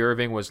Kyrie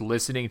Irving was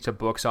listening to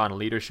books on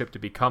leadership to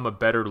become a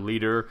better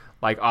leader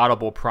like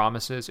Audible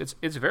promises?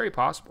 It's very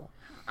possible.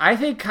 I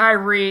think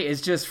Kyrie is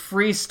just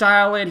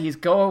freestyling. He's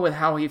going with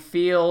how he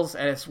feels,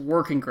 and it's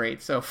working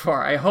great so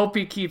far. I hope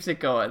he keeps it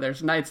going.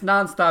 It's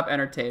nonstop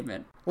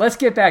entertainment. Let's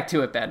get back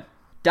to it, Ben.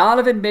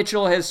 Donovan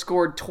Mitchell has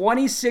scored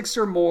 26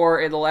 or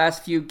more in the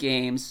last few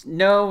games.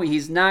 No,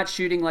 he's not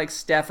shooting like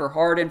Steph or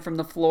Harden from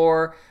the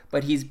floor,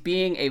 but he's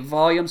being a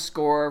volume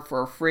scorer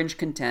for a fringe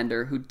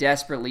contender who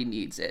desperately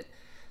needs it.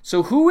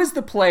 So who is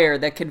the player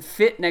that can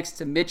fit next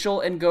to Mitchell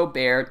and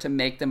Gobert to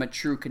make them a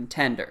true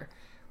contender?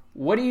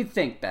 What do you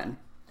think, Ben?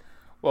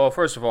 Well,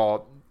 first of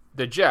all,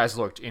 the Jazz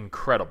looked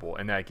incredible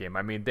in that game.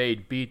 I mean, they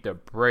beat the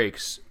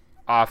brakes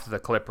off the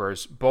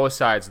Clippers, both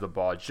sides of the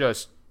ball,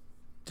 just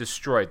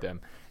destroyed them.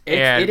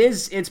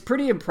 It's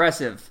pretty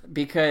impressive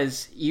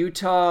because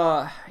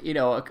Utah,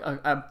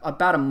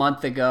 about a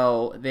month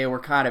ago, they were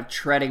kind of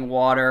treading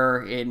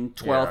water in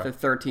 12th or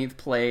 13th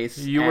place.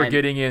 You were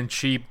getting in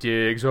cheap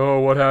digs. Oh,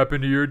 what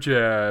happened to your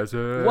Jazz?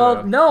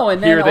 Well, no,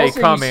 and then here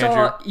also they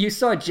come, you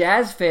saw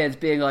Jazz fans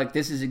being like,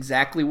 this is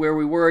exactly where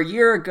we were a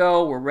year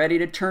ago. We're ready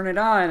to turn it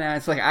on. And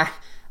it's like,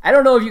 I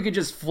don't know if you could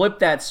just flip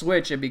that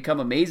switch and become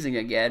amazing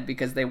again,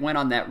 because they went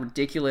on that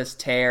ridiculous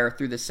tear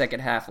through the second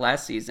half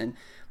last season.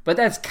 But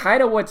that's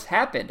kind of what's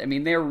happened. I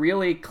mean, they're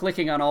really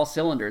clicking on all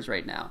cylinders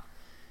right now.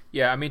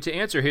 Yeah, I mean, to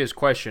answer his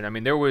question, I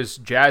mean, there was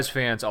Jazz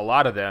fans, a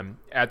lot of them,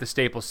 at the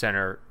Staples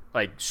Center,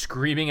 like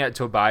screaming at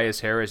Tobias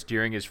Harris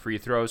during his free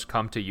throws,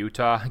 come to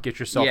Utah, get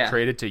yourself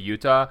traded to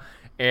Utah.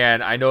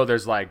 And I know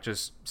there's like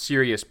just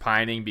serious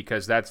pining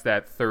because that's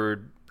that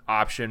third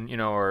option,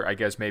 or I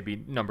guess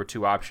maybe number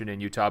 2 option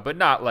in Utah, but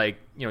not like,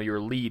 your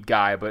lead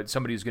guy, but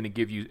somebody who's going to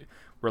give you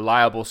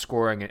reliable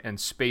scoring and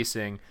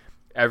spacing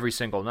every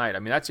single night. I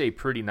mean, that's a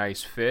pretty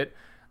nice fit.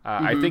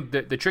 I think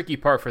that the tricky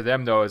part for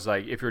them, though, is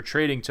like if you're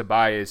trading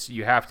Tobias,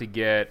 you have to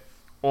get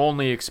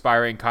only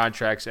expiring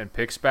contracts and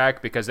picks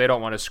back because they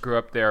don't want to screw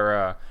up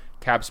their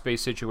cap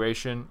space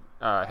situation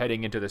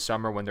heading into the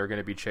summer when they're going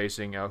to be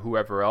chasing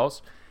whoever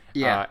else.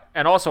 Yeah.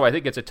 And also, I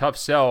think it's a tough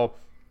sell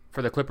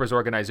for the Clippers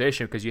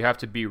organization because you have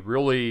to be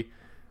really,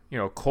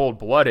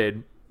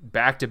 cold-blooded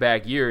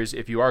back-to-back years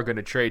if you are going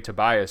to trade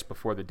Tobias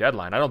before the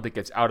deadline. I don't think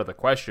it's out of the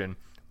question.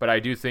 But I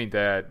do think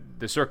that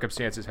the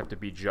circumstances have to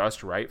be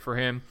just right for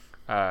him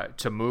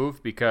to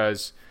move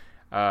because,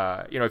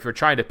 if you're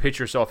trying to pitch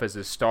yourself as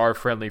a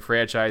star-friendly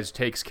franchise,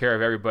 takes care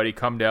of everybody,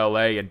 come to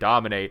L.A. and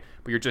dominate,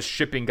 but you're just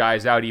shipping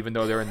guys out even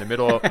though they're in the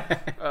middle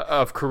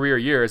of career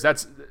years,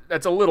 that's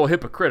a little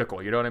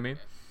hypocritical. You know what I mean?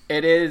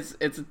 It is.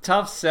 It's a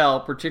tough sell,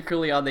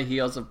 particularly on the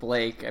heels of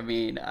Blake. I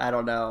mean, I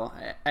don't know.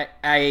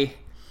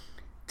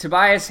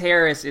 Tobias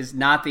Harris is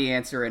not the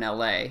answer in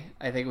LA.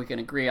 I think we can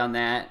agree on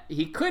that.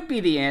 He could be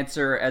the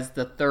answer as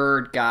the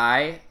third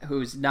guy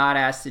who's not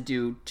asked to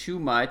do too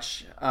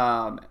much.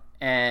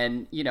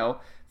 And,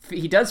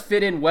 he does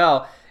fit in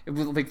well.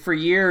 Like for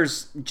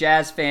years,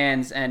 Jazz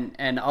fans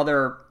and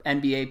other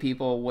NBA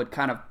people would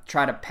kind of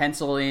try to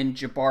pencil in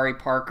Jabari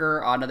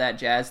Parker onto that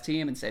Jazz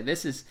team and say,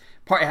 this is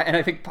part, and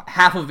I think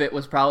half of it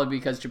was probably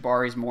because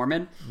Jabari's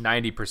Mormon.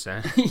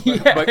 90%.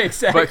 Yeah,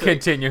 exactly. But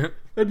continue.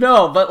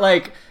 No, but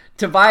like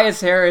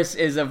Tobias Harris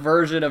is a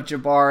version of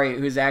Jabari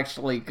who's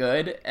actually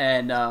good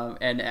and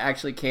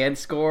actually can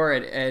score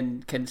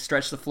and can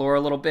stretch the floor a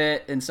little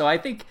bit. And so I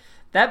think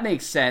that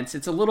makes sense.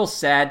 It's a little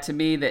sad to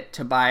me that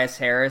Tobias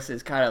Harris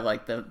is kind of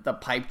like the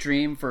pipe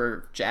dream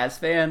for Jazz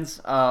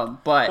fans.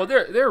 But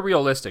they're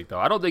realistic though.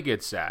 I don't think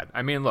it's sad.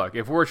 I mean, look,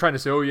 if we're trying to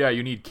say, oh yeah,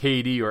 you need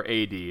KD or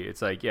AD,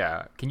 it's like,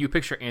 yeah, can you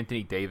picture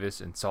Anthony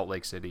Davis in Salt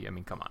Lake City? I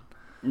mean, come on.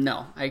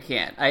 No, I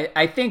can't.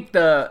 I think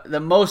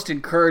the most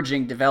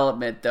encouraging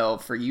development though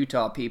for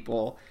Utah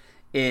people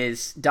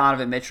is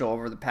Donovan Mitchell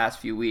over the past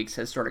few weeks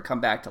has sort of come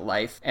back to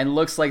life and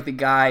looks like the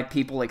guy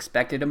people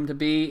expected him to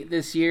be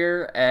this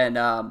year. And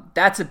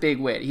that's a big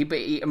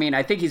win.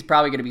 I think he's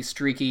probably going to be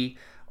streaky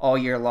all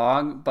year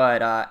long,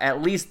 but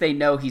at least they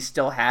know he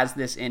still has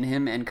this in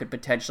him and could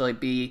potentially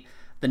be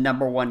the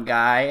number one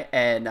guy.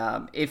 And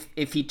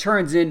if he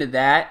turns into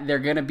that, they're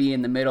going to be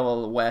in the middle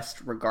of the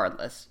West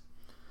regardless.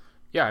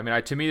 Yeah, I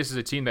mean, to me, this is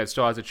a team that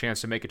still has a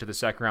chance to make it to the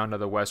second round of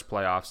the West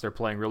playoffs. They're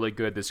playing really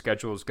good. The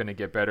schedule is going to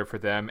get better for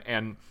them,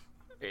 and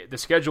the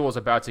schedule is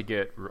about to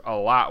get a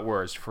lot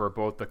worse for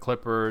both the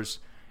Clippers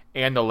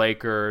and the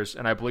Lakers,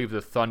 and I believe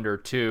the Thunder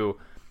too.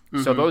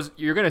 Mm-hmm. So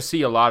you're going to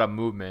see a lot of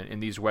movement in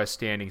these West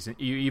standings, and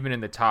even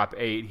in the top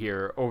 8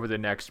 here over the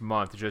next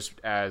month, just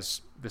as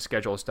the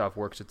schedule stuff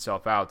works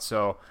itself out.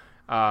 So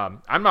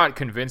I'm not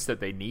convinced that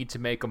they need to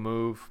make a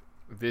move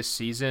this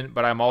season,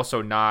 but I'm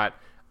also not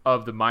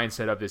of the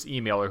mindset of this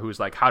emailer who's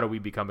like, how do we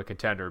become a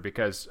contender?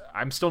 Because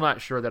I'm still not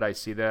sure that I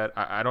see that.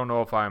 I don't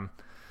know if I'm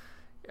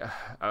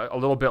a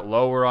little bit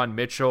lower on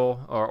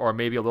Mitchell or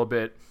maybe a little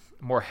bit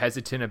more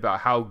hesitant about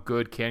how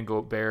good can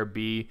Gobert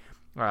be,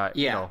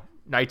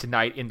 night to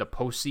night in the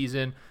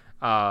postseason.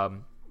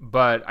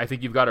 But I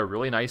think you've got a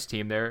really nice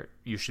team there.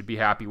 You should be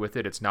happy with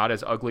it. It's not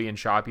as ugly and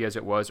choppy as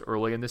it was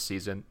early in the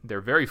season. They're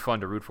very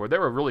fun to root for. They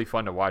were really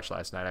fun to watch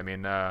last night. I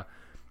mean,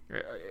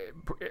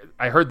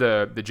 I heard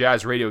the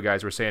Jazz radio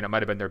guys were saying it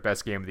might have been their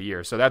best game of the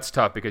year. So that's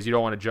tough because you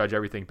don't want to judge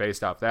everything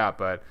based off that.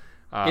 But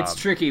it's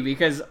tricky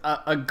because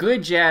a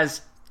good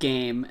Jazz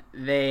game,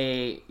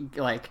 they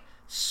like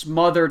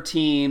smother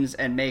teams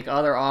and make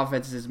other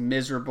offenses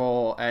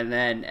miserable, and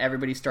then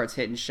everybody starts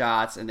hitting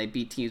shots and they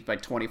beat teams by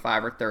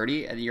 25 or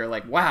 30, and you're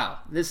like, wow,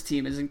 this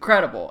team is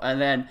incredible. And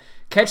then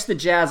catch the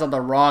Jazz on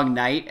the wrong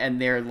night and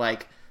they're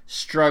like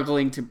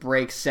struggling to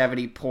break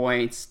 70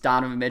 points.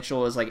 Donovan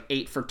Mitchell is like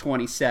 8 for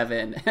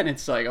 27, and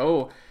it's like,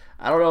 oh,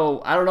 I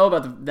don't know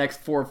about the next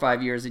 4 or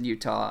 5 years in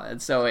Utah.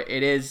 And so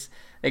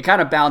they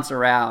kind of bounce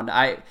around.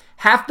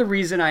 Half the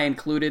reason I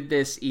included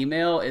this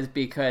email is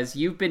because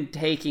you've been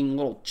taking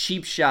little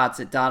cheap shots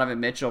at Donovan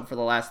Mitchell for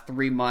the last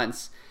 3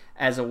 months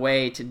as a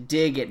way to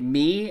dig at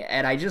me,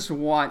 and I just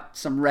want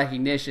some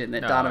recognition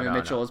that Donovan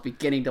Mitchell is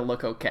beginning to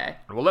look okay.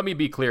 Well, let me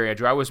be clear,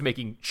 Andrew. I was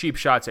making cheap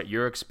shots at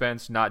your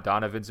expense, not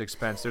Donovan's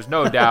expense. There's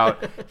no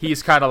doubt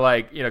he's kind of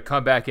like,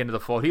 come back into the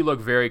fold. He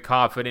looked very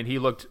confident. He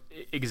looked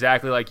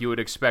exactly like you would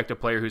expect a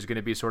player who's going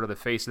to be sort of the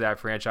face of that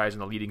franchise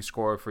and the leading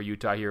scorer for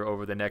Utah here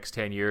over the next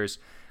 10 years.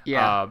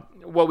 Yeah.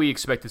 What we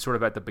expected sort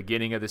of at the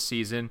beginning of the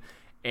season.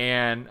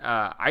 And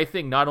I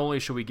think not only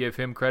should we give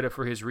him credit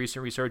for his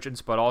recent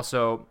resurgence, but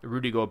also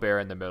Rudy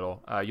Gobert in the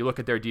middle. You look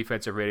at their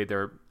defensive rating;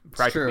 they're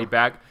practically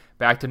back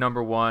to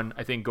number 1.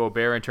 I think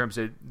Gobert, in terms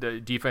of the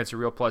defensive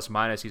real plus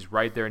minus, he's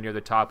right there near the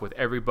top with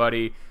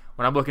everybody.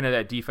 When I'm looking at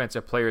that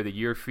defensive player of the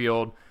year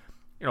field,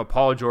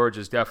 Paul George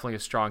is definitely a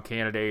strong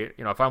candidate.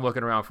 If I'm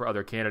looking around for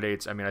other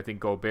candidates, I mean, I think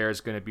Gobert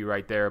is going to be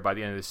right there by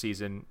the end of the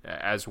season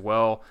as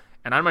well.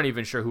 And I'm not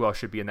even sure who else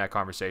should be in that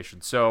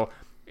conversation. So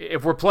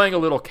if we're playing a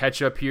little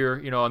catch-up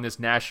here, on this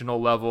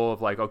national level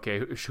of like, okay,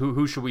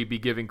 who should we be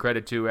giving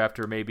credit to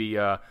after maybe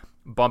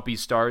bumpy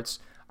starts,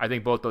 I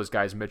think both those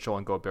guys, Mitchell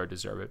and Gobert,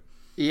 deserve it.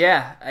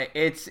 Yeah,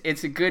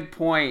 it's a good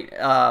point.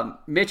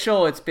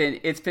 Mitchell, it's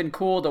been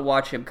cool to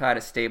watch him kind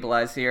of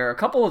stabilize here. A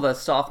couple of the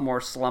sophomore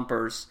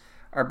slumpers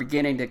are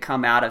beginning to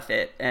come out of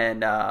it,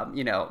 and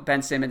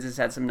Ben Simmons has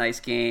had some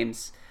nice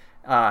games.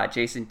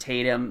 Jason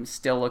Tatum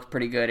still looks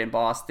pretty good in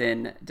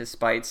Boston,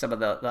 despite some of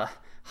the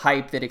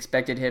hype that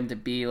expected him to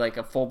be like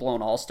a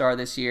full-blown all-star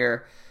this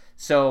year.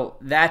 So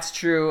that's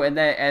true. And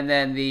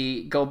then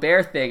the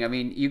Gobert thing, I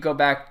mean, you go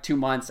back 2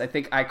 months, I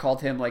think I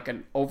called him like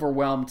an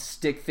overwhelmed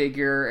stick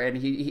figure, and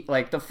he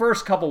like the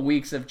first couple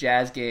weeks of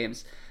Jazz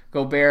games,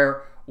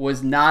 Gobert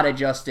was not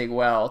adjusting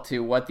well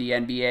to what the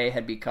NBA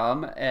had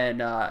become,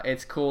 and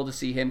it's cool to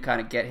see him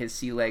kind of get his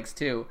sea legs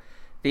too.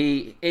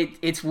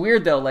 It's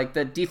weird though, like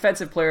the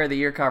defensive player of the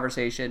year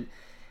conversation,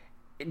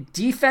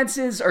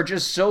 defenses are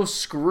just so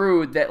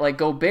screwed that like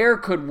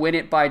Gobert could win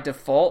it by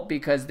default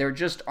because there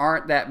just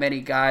aren't that many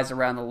guys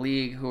around the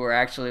league who are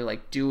actually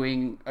like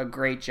doing a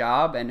great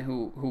job and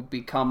who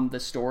become the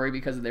story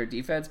because of their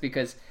defense,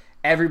 because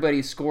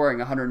everybody's scoring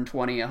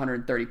 120,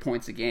 130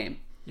 points a game.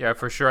 Yeah,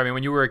 for sure. I mean,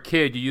 when you were a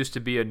kid, you used to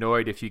be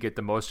annoyed if you get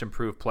the most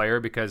improved player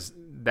because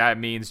that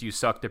means you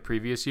sucked the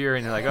previous year,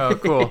 and you're like, oh,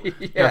 cool.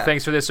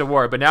 Thanks for this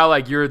award. But now,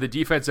 like, you're the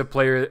defensive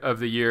player of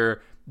the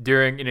year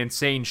during an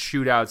insane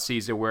shootout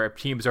season where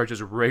teams are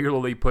just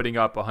regularly putting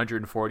up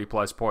 140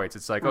 plus points.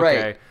 It's like,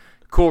 okay, right.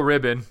 Cool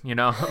ribbon, you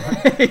know.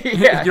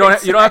 Yeah,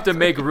 you don't have to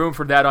make room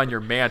for that on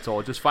your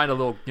mantle. Just find a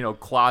little,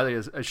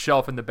 closet, a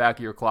shelf in the back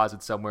of your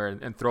closet somewhere,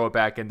 and throw it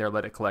back in there.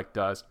 Let it collect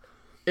dust.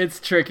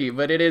 It's tricky,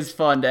 but it is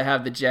fun to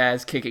have the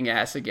Jazz kicking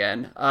ass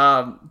again.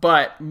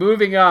 But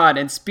moving on,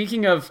 and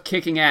speaking of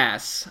kicking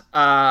ass,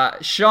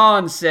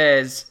 Sean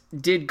says,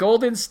 did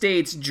Golden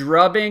State's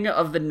drubbing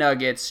of the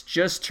Nuggets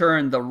just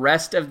turn the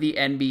rest of the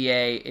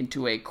NBA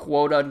into a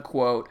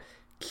quote-unquote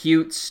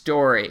cute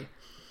story?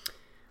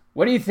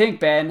 What do you think,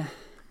 Ben?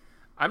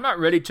 I'm not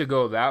ready to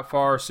go that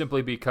far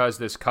simply because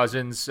this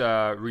Cousins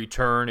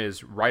return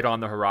is right on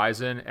the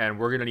horizon, and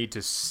we're going to need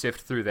to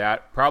sift through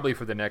that probably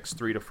for the next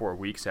 3 to 4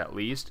 weeks at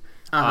least.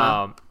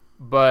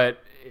 But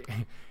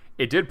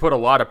it did put a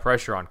lot of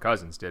pressure on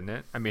Cousins, didn't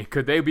it? I mean,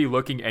 could they be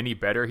looking any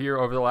better here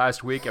over the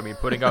last week? I mean,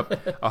 putting up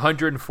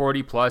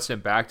 140 plus in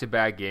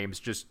back-to-back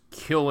games, just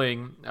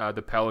killing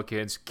the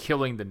Pelicans,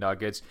 killing the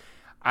Nuggets.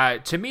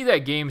 To me, that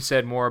game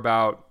said more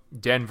about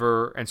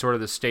Denver and sort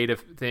of the state of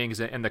things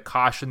and the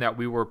caution that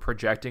we were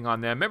projecting on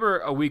them. Remember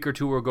a week or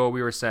two ago,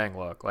 we were saying,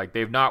 look, like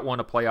they've not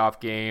won a playoff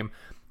game.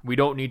 We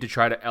don't need to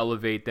try to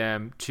elevate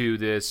them to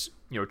this,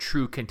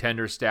 true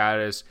contender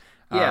status.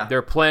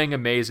 They're playing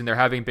amazing. They're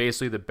having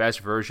basically the best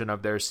version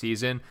of their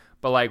season,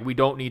 but like, we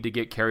don't need to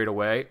get carried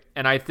away.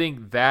 And I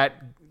think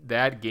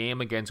that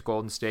game against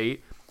Golden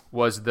State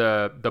was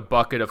the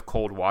bucket of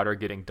cold water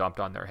getting dumped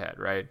on their head,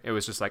 right? It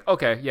was just like,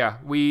 okay, yeah,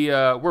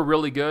 we're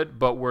really good,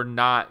 but we're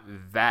not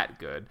that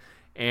good.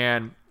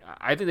 And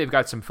I think they've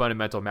got some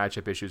fundamental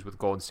matchup issues with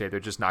Golden State they're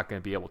just not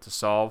going to be able to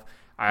solve.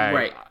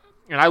 Right.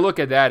 And I look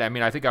at that, I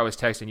mean, I think I was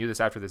texting you this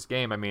after this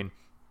game. I mean,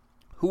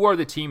 who are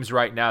the teams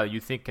right now that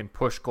you think can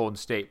push Golden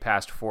State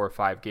past 4 or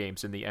 5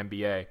 games in the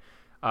NBA?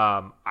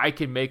 I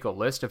can make a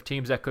list of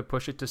teams that could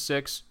push it to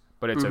 6,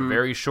 but it's a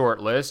very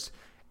short list.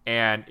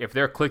 And if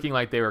they're clicking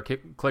like they were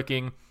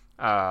clicking,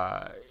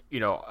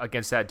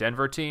 against that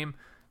Denver team,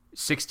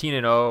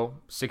 16-0,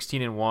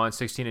 16-1,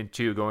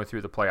 16-2 going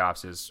through the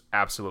playoffs is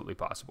absolutely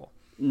possible.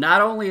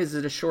 Not only is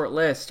it a short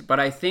list, but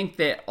I think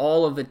that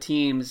all of the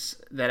teams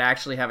that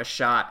actually have a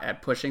shot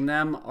at pushing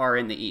them are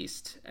in the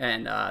East.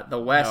 And the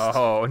West...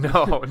 No.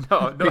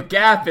 The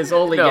gap is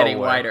only getting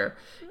wider.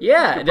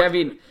 Yeah, I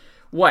mean,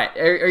 what?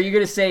 Are you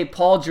going to say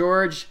Paul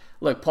George?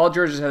 Look, Paul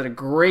George has had a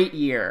great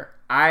year.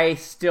 I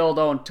still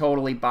don't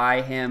totally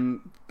buy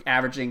him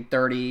averaging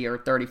 30 or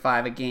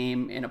 35 a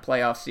game in a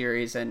playoff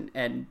series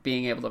and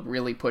being able to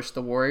really push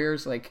the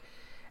Warriors.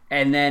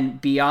 And then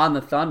beyond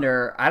the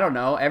Thunder, I don't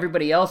know.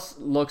 Everybody else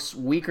looks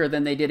weaker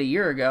than they did a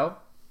year ago.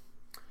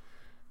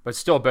 But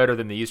still better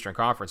than the Eastern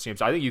Conference teams.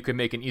 I think you could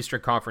make an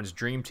Eastern Conference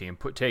dream team,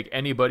 take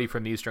anybody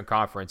from the Eastern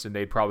Conference, and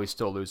they'd probably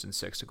still lose in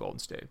 6 to Golden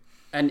State.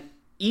 An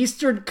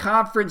Eastern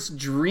Conference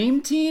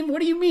dream team?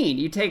 What do you mean?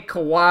 You take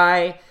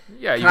Kawhi,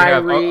 yeah, you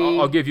Kyrie.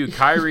 I'll give you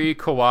Kyrie,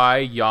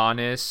 Kawhi,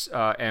 Giannis,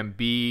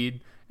 Embiid,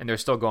 and they're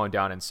still going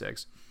down in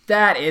 6.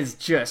 That is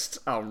just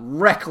a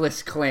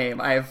reckless claim.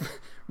 I've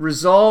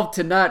resolved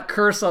to not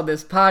curse on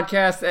this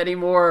podcast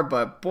anymore,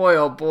 but boy,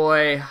 oh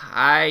boy,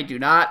 I do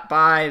not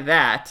buy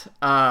that.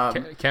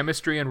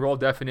 Chemistry and role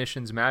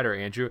definitions matter,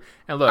 Andrew.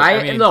 And look, I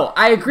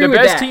agree with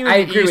that. The best team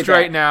in the East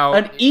right now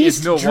an East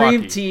is Milwaukee.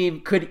 Dream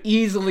team could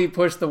easily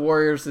push the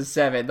Warriors to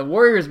 7. The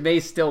Warriors may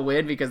still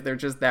win because they're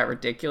just that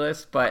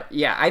ridiculous, but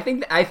yeah, I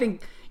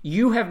think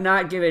you have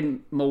not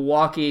given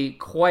Milwaukee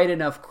quite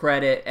enough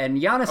credit,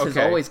 and Giannis has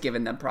always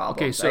given them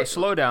problems. Okay, so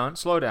slow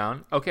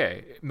down.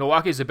 Okay,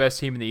 Milwaukee's the best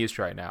team in the East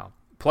right now.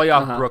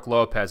 Playoff Brook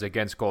Lopez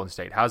against Golden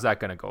State. How's that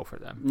going to go for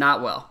them?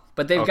 Not well.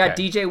 But they've got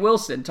DJ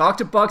Wilson. Talk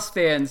to Bucks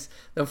fans.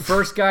 The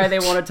first guy they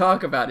want to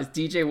talk about is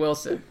DJ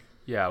Wilson.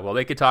 Yeah, well,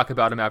 they could talk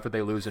about him after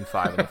they lose in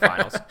 5 in the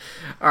finals.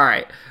 All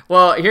right.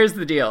 Well, here's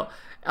the deal.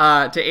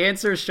 To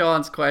answer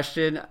Sean's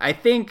question, I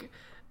think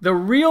the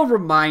real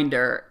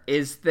reminder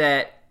is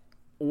that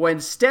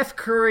when Steph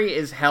Curry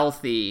is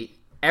healthy,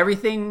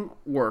 everything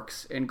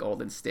works in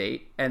Golden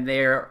State, and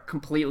they're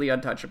completely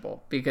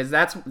untouchable because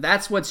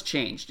that's what's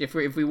changed. If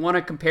we want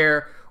to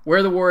compare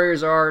where the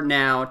Warriors are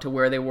now to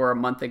where they were a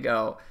month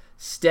ago,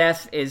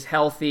 Steph is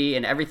healthy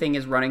and everything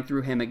is running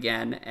through him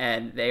again,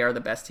 and they are the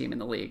best team in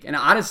the league. And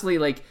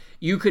honestly,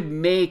 you could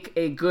make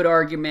a good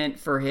argument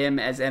for him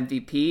as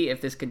MVP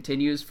if this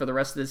continues for the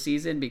rest of the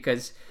season,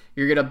 because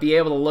you're going to be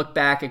able to look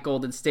back at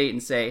Golden State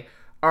and say,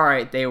 all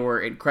right, they were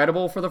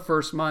incredible for the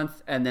first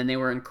month, and then they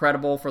were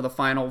incredible for the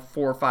final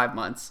 4 or 5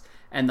 months.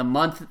 And the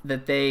month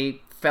that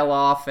they fell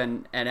off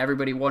and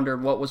everybody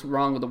wondered what was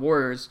wrong with the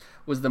Warriors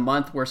was the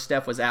month where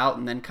Steph was out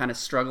and then kind of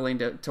struggling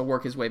to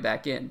work his way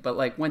back in. But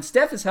like when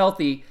Steph is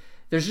healthy,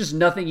 there's just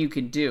nothing you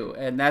can do.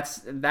 And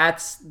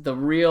that's the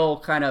real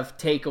kind of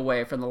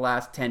takeaway from the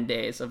last 10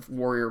 days of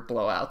Warrior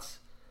blowouts.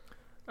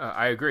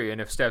 I agree.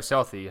 And if Steph's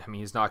healthy, I mean,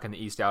 he's knocking the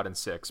East out in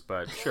 6,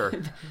 but sure.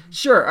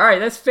 Sure. All right.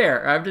 That's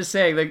fair. I'm just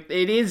saying, like,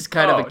 it is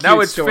kind of a cute now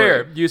it's story.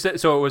 fair. You said,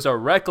 so it was a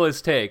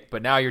reckless take,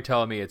 but now you're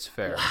telling me it's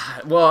fair.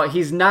 Well,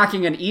 he's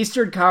knocking an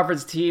Eastern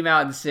Conference team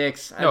out in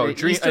 6. No, a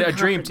dream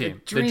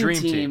team. The dream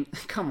team.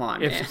 Come on,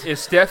 man. If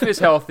Steph is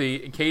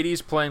healthy, and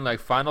KD's playing like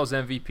finals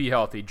MVP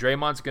healthy,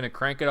 Draymond's going to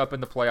crank it up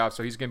in the playoffs,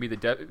 so he's going to be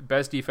the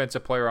best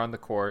defensive player on the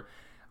court.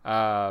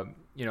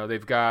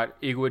 They've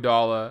got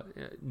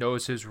Iguodala,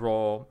 knows his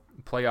role,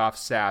 playoff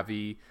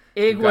savvy.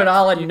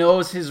 Iguodala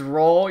knows his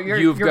role.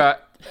 You've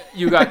got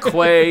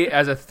Clay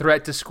as a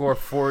threat to score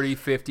 40,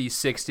 50,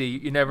 60.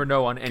 You never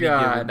know on any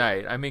given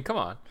night. I mean, come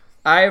on.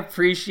 I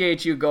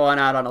appreciate you going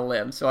out on a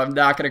limb, so I'm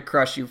not going to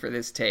crush you for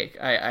this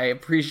take. I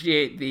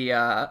appreciate the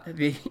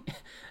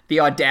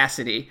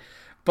audacity.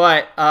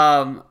 But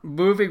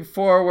moving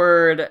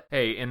forward.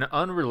 Hey, in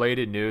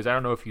unrelated news, I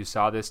don't know if you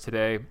saw this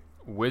today.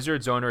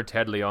 Wizards owner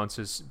Ted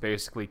Leonsis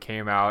basically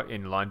came out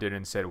in London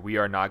and said, we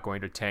are not going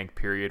to tank,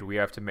 period. We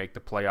have to make the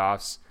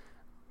playoffs,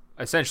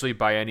 essentially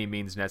by any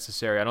means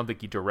necessary. I don't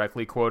think he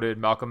directly quoted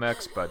Malcolm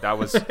X, but that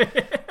was the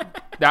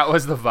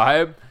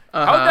vibe.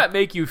 How'd that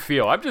make you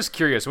feel? I'm just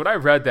curious. When I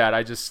read that,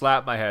 I just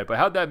slapped my head. But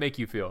how'd that make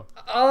you feel?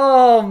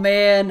 Oh,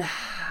 man.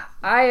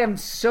 I am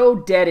so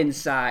dead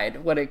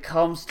inside when it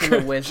comes to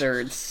the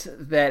Wizards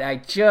that I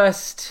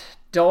just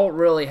don't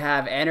really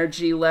have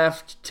energy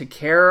left to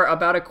care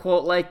about a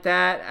quote like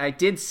that. I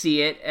did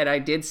see it, and I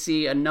did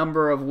see a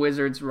number of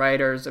Wizards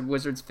writers and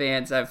Wizards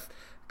fans I've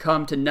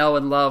come to know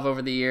and love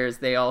over the years.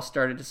 They all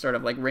started to sort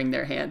of like wring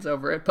their hands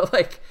over it. But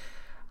like,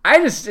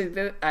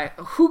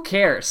 who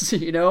cares?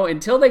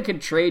 Until they can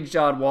trade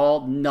John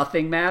Wall,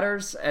 nothing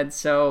matters. And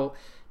so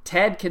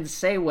Ted can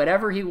say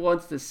whatever he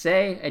wants to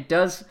say. It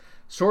does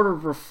sort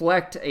of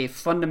reflect a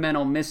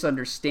fundamental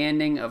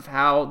misunderstanding of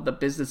how the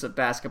business of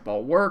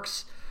basketball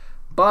works.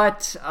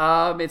 But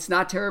it's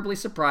not terribly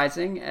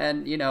surprising.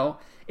 And,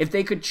 if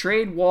they could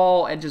trade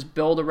Wall and just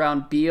build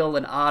around Beal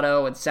and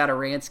Otto and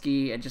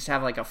Satoransky and just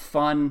have like a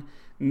fun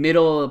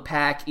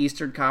middle-of-the-pack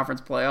Eastern Conference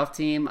playoff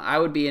team, I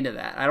would be into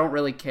that. I don't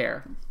really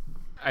care.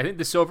 I think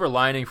the silver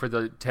lining for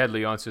the Ted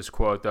Leonsis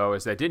quote, though,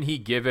 is that didn't he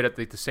give it at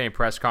the same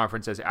press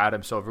conference as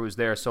Adam Silver was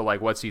there? So, like,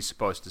 what's he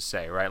supposed to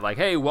say, right? Like,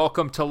 hey,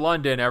 welcome to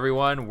London,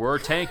 everyone. We're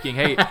tanking.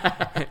 Hey,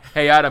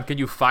 hey, Adam, can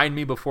you find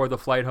me before the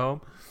flight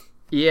home?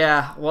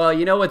 Yeah, well,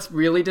 what's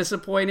really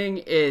disappointing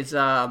is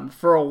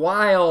for a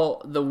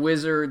while the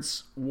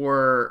Wizards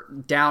were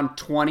down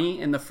 20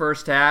 in the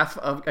first half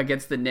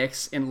against the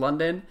Knicks in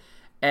London,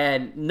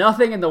 and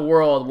nothing in the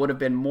world would have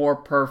been more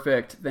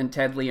perfect than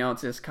Ted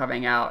Leonsis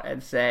coming out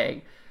and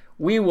saying,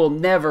 we will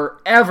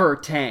never, ever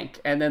tank,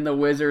 and then the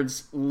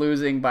Wizards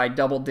losing by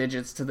double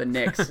digits to the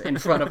Knicks in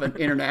front of an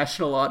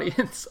international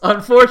audience.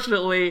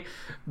 Unfortunately,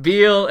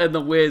 Beal and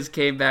the Wiz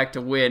came back to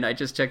win. I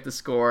just checked the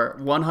score,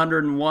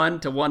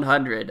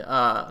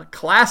 101-100.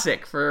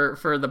 Classic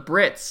for the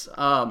Brits.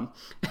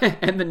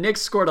 And the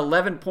Knicks scored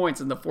 11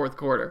 points in the fourth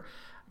quarter.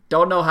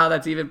 Don't know how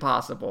that's even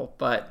possible,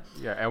 but...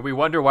 Yeah, and we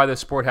wonder why the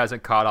sport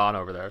hasn't caught on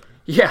over there.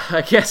 Yeah,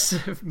 I guess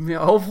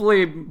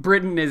hopefully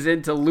Britain is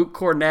into Luke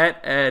Cornett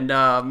and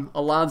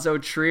Alonzo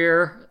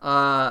Trier.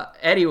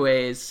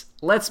 Anyways,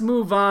 let's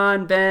move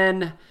on,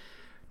 Ben,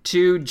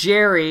 to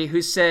Jerry,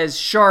 who says,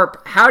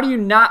 Sharp, how do you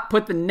not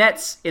put the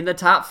Nets in the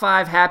top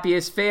 5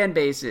 happiest fan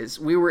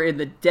bases? We were in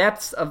the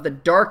depths of the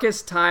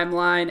darkest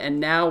timeline, and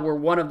now we're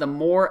one of the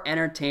more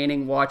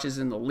entertaining watches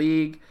in the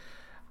league.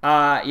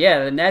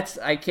 The Nets,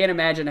 I can't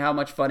imagine how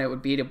much fun it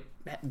would be to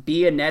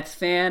be a Nets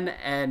fan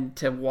and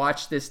to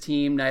watch this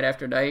team night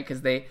after night,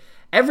 because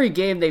every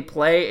game they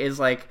play is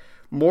like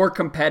more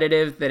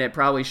competitive than it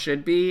probably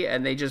should be,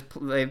 and they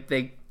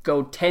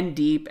go 10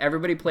 deep.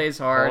 Everybody plays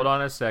hard. Hold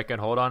on a second.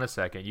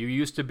 You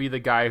used to be the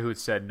guy who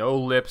said no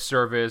lip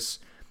service,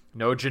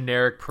 no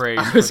generic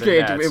praise.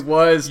 It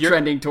was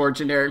trending toward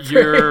generic praise.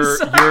 You're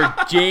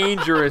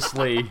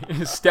dangerously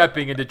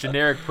stepping into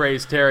generic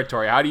praise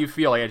territory. How do you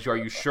feel, Andrew? Are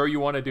you sure you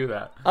want to do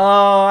that?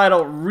 Oh, I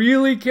don't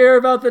really care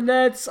about the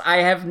Nets.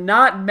 I have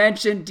not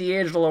mentioned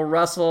D'Angelo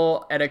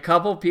Russell, and a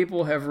couple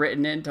people have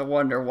written in to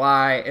wonder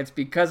why. It's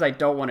because I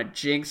don't want to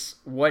jinx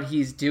what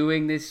he's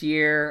doing this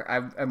year.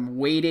 I'm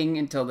waiting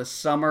until the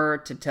summer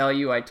to tell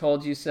you I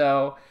told you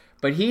so.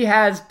 But he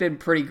has been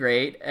pretty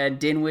great, and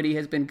Dinwiddie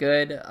has been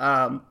good.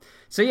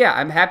 So yeah,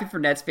 I'm happy for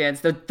Nets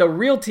fans. The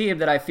real team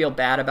that I feel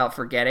bad about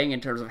forgetting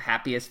in terms of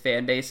happiest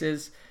fan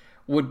bases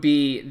would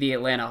be the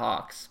Atlanta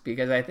Hawks,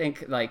 because I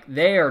think like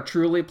they are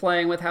truly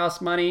playing with house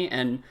money,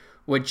 and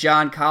what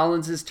John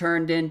Collins has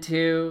turned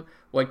into,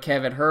 what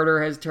Kevin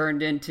Huerter has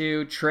turned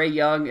into, Trae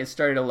Young is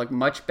starting to look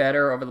much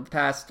better over the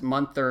past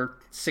month or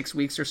 6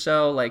 weeks or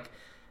so. Like,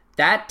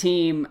 that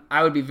team,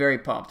 I would be very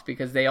pumped,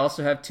 because they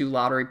also have 2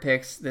 lottery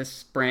picks this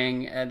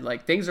spring, and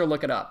like things are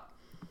looking up.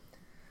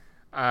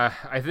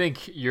 I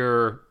think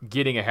you're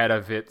getting ahead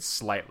of it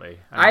slightly.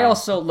 I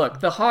also, look,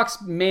 the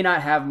Hawks may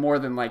not have more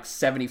than like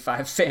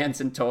 75 fans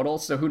in total,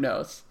 so who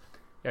knows?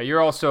 Yeah,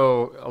 you're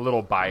also a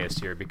little biased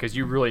here because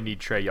you really need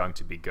Trae Young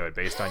to be good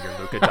based on your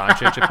Luka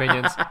Doncic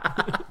opinions.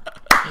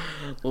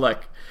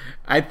 Look,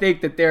 I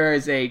think that there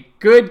is a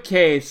good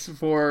case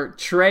for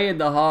Trae and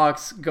the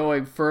Hawks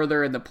going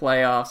further in the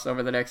playoffs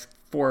over the next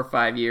 4 or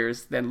 5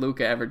 years than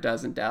Luka ever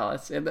does in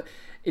Dallas. And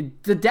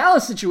the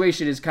Dallas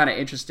situation is kind of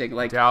interesting.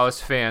 Like,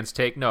 Dallas fans,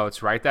 take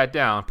notes, write that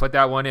down, put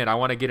that one in. I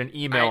want to get an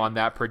email on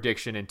that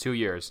prediction in 2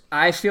 years.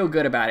 I feel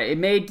good about it. It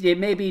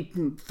may be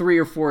 3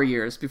 or 4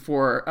 years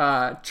before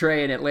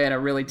Trae and Atlanta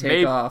really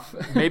take off.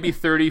 Maybe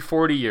 30,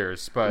 40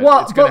 years, but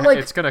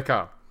it's gonna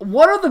come.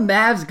 What are the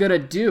Mavs gonna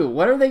do?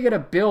 What are they gonna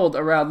build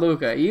around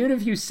Luka? Even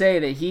if you say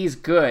that he's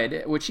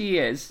good, which he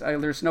is,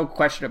 there's no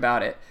question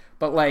about it.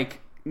 But like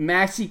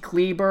Maxi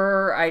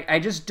Kleber, I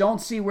just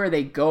don't see where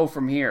they go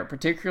from here,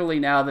 particularly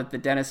now that the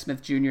Dennis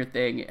Smith Jr.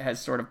 thing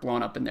has sort of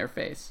blown up in their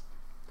face.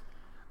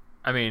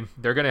 I mean,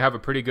 they're going to have a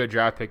pretty good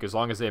draft pick as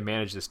long as they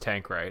manage this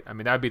tank right. I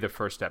mean, that would be the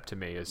first step to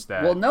me is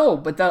that... Well, no,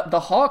 but the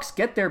Hawks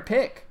get their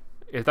pick.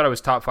 I thought it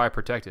was top 5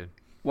 protected.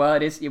 Well,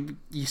 it is.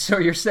 So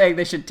you're saying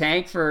they should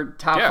tank for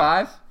top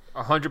 5?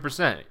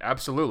 100%.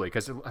 Absolutely.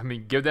 Because, I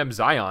mean, give them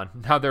Zion.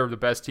 Now they're the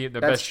best team, the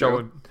best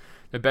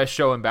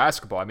show in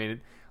basketball. I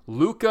mean...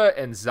 Luka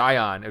and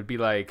Zion, it would be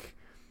like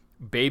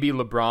baby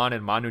LeBron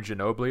and Manu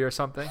Ginobili or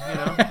something, you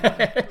know?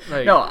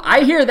 Like, no,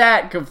 I hear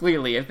that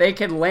completely. If they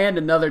can land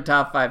another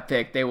top 5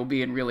 pick, they will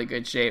be in really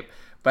good shape.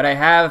 But I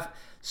have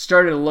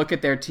started to look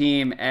at their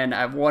team, and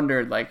I've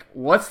wondered, like,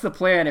 what's the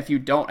plan if you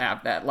don't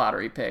have that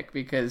lottery pick?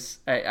 Because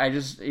I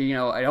just,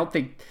 I don't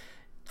think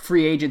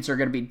free agents are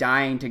going to be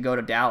dying to go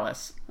to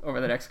Dallas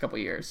over the next couple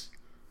of years.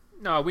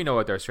 No, we know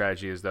what their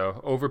strategy is,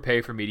 though.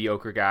 Overpay for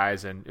mediocre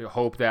guys and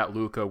hope that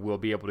Luka will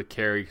be able to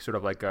carry sort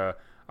of like a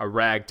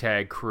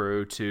ragtag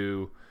crew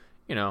to,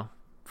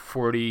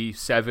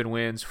 47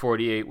 wins,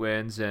 48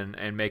 wins,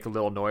 and make a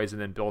little noise and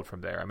then build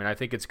from there. I mean, I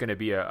think it's going to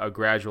be a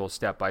gradual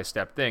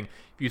step-by-step thing.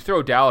 If you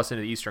throw Dallas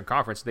into the Eastern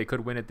Conference, they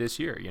could win it this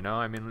year,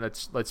 I mean,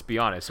 let's be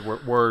honest.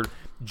 We're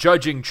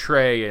judging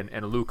Trae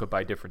and Luka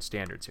by different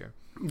standards here.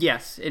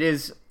 Yes, it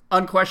is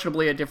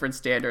unquestionably a different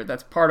standard.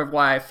 That's part of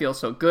why I feel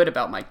so good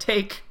about my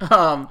take.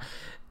 But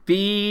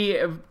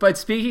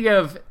speaking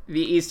of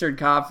the Eastern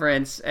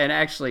Conference, and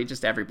actually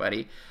just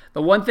everybody,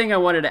 the one thing I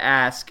wanted to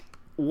ask,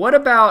 what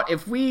about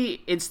if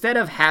we, instead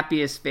of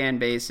happiest fan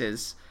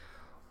bases,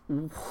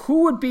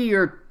 who would be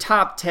your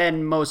top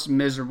 10 most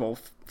miserable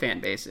fan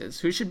bases?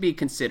 Who should be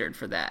considered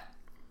for that?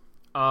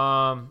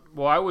 Well,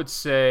 I would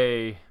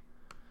say,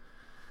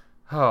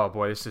 oh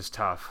boy, this is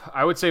tough.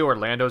 I would say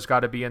Orlando's got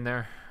to be in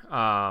there.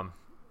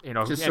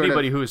 Just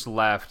anybody who's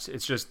left,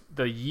 it's just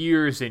the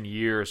years and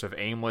years of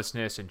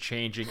aimlessness and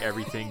changing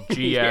everything.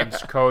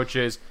 GMs,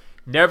 coaches,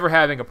 never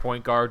having a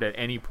point guard at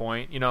any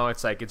point.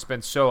 It's like it's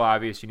been so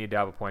obvious you need to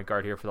have a point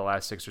guard here for the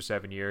last 6 or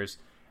 7 years,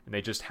 and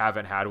they just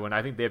haven't had one.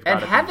 I think they've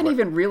got and haven't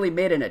even really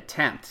made an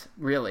attempt,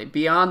 really,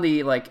 beyond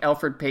the like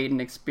Elfrid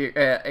Payton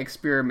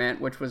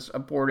experiment, which was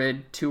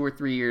aborted 2 or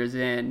 3 years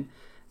in.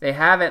 They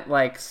haven't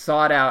like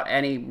sought out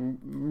any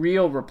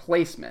real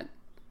replacement.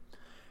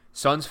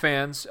 Suns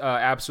fans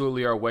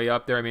absolutely are way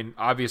up there. I mean,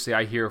 obviously,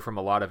 I hear from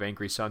a lot of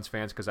angry Suns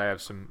fans because I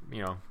have some,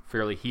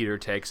 fairly heater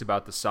takes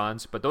about the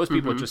Suns. But those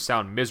people just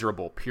sound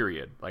miserable.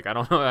 Period. Like I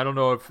don't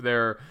know if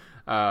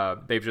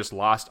they've just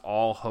lost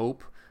all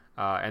hope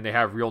and they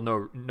have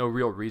no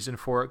real reason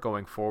for it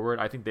going forward.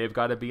 I think they've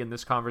got to be in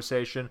this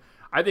conversation.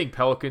 I think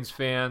Pelicans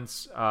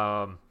fans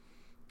are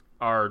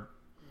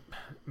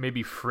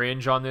maybe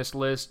fringe on this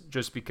list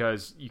just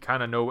because you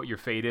kind of know what your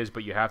fate is,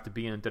 but you have to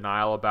be in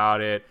denial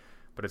about it.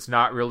 But it's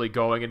not really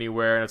going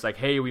anywhere. And it's like,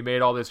 hey, we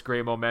made all this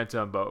great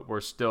momentum, but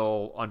we're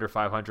still under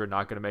 500,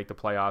 not going to make the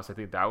playoffs. I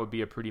think that would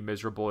be a pretty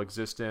miserable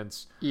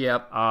existence.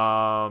 Yep.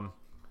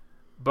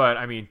 But,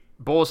 I mean,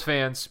 Bulls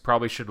fans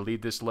probably should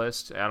lead this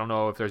list. I don't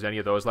know if there's any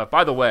of those left.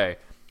 By the way,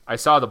 I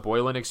saw the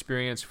Boylan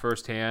experience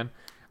firsthand.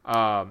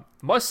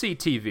 Must-see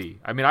TV.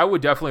 I mean, I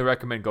would definitely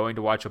recommend going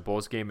to watch a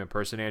Bulls game in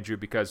person, Andrew,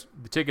 because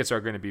the tickets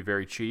are going to be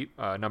very cheap,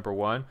 number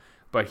one.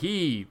 But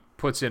he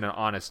puts in an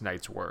honest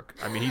night's work.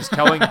 I mean, he's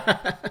telling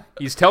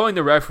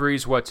the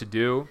referees what to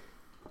do.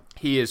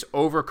 He is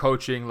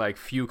overcoaching like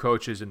few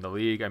coaches in the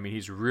league. I mean,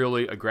 he's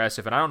really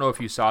aggressive. And I don't know if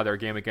you saw their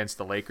game against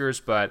the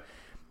Lakers, but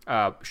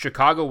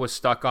Chicago was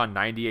stuck on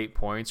 98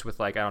 points with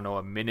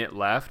a minute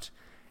left.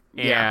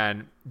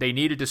 And they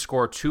needed to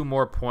score 2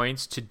 more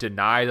points to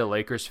deny the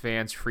Lakers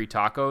fans free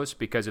tacos,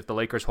 because if the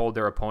Lakers hold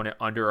their opponent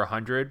under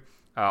 100,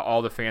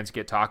 all the fans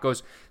get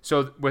tacos.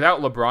 So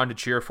without LeBron to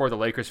cheer for, the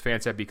Lakers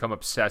fans have become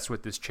obsessed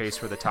with this chase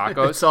for the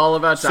tacos. It's all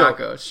about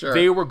tacos, sure.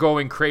 They were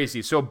going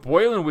crazy. So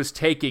Boylan was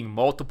taking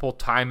multiple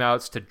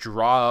timeouts to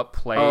draw up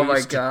plays. Oh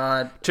my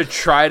God. To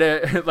try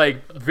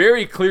to,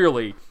 very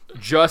clearly,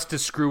 just to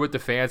screw with the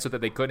fans so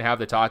that they couldn't have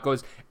the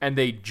tacos, and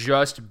they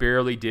just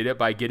barely did it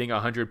by getting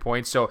 100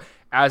 points. So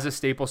as the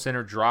Staples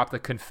Center dropped the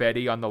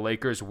confetti on the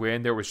Lakers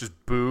win, there was just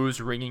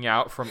boos ringing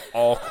out from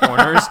all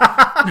corners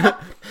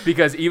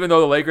because even though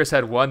the Lakers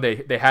had won,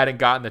 they hadn't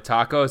gotten the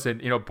tacos,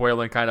 and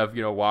Boylan kind of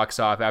walks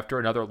off after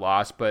another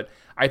loss. But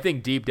I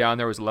think deep down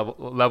there was a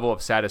level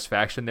of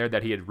satisfaction there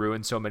that he had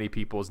ruined so many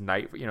people's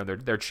night,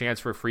 their chance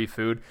for free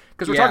food,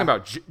 because we're talking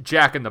about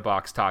Jack in the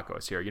Box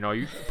tacos here.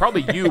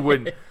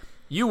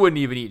 You wouldn't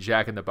even eat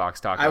Jack in the Box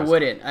tacos. I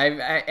wouldn't.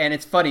 And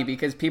it's funny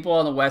because people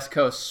on the West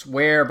Coast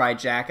swear by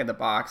Jack in the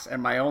Box,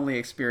 and my only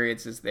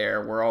experiences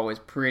there were always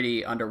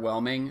pretty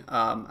underwhelming.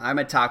 I'm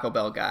a Taco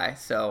Bell guy,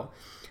 so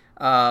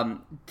very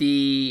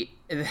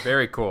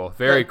cool.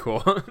 Very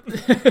cool.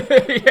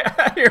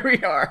 Yeah, here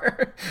we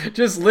are.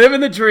 Just living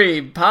the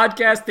dream.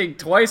 Podcasting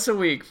twice a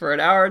week for an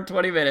hour and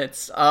 20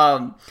 minutes.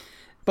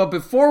 But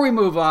before we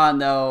move on,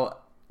 though,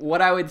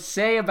 what I would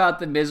say about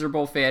the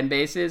miserable fan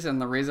bases,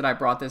 and the reason I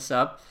brought this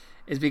up,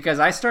 is because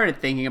I started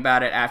thinking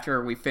about it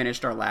after we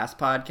finished our last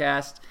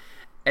podcast.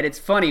 And it's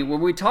funny, when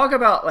we talk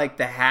about like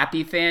the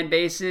happy fan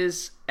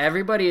bases,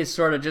 everybody is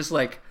sort of just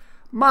like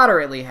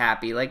moderately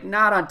happy, like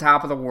not on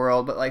top of the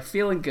world, but like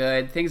feeling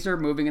good. Things are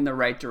moving in the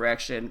right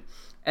direction.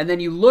 And then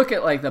you look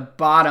at like the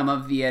bottom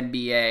of the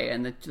NBA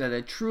and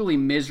the truly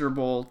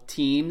miserable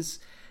teams.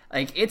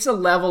 Like, it's a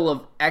level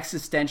of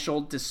existential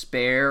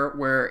despair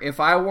where if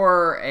I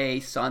were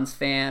a Suns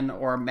fan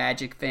or a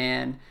Magic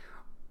fan,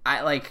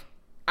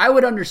 I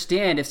would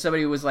understand if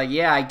somebody was like,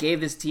 yeah, I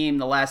gave this team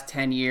the last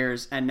 10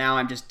 years and now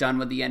I'm just done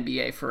with the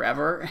NBA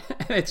forever.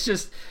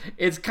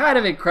 It's kind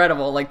of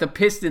incredible. Like, the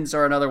Pistons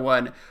are another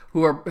one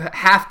who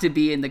have to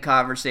be in the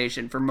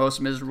conversation for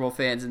most miserable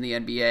fans in the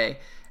NBA.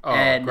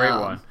 Oh, great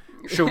one.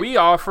 Should we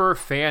offer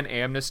fan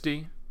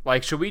amnesty?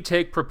 Like, should we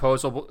take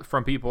proposal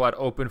from people at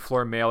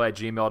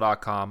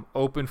openfloormail@gmail.com,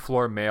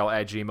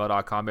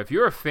 openfloormail@gmail.com? If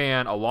you're a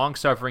fan, a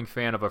long-suffering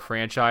fan of a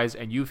franchise,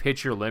 and you've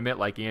hit your limit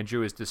like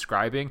Andrew is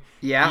describing,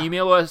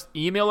 email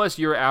us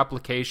your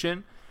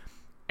application,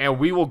 and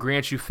we will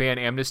grant you fan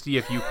amnesty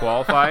if you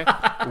qualify.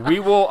 We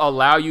will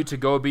allow you to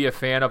go be a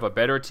fan of a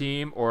better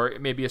team or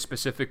maybe a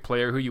specific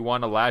player who you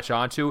want to latch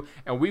onto,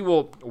 and we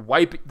will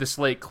wipe the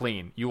slate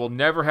clean. You will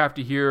never have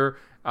to hear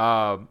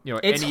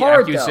it's any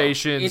hard,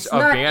 accusations it's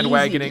of not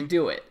bandwagoning. Easy to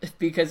do it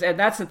because, and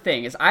that's the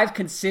thing, is I've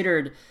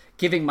considered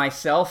giving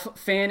myself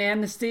fan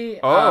amnesty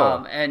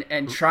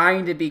and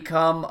trying to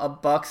become a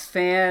Bucks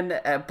fan,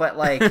 but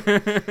like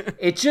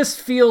it just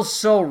feels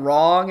so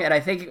wrong. And I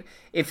think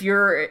if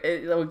you're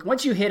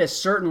once you hit a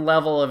certain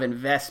level of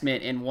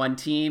investment in one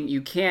team,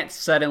 you can't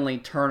suddenly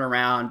turn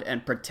around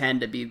and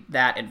pretend to be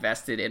that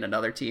invested in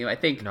another team. I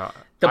think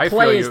the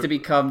play is to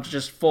become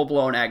just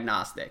full-blown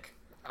agnostic.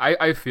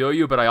 I feel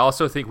you, but I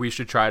also think we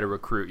should try to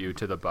recruit you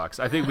to the Bucks.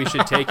 I think we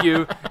should take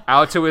you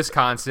out to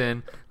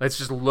Wisconsin. Let's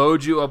just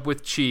load you up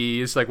with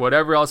cheese, like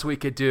whatever else we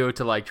could do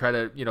to like try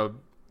to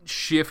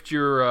shift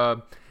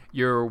your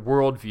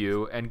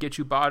worldview and get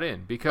you bought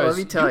in. Because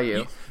let me tell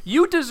you,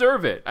 you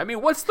deserve it. I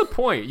mean, what's the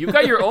point? You've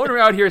got your owner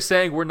out here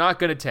saying we're not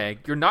going to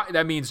tank. You're not.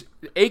 That means,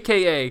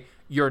 AKA,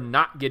 you're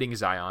not getting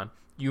Zion.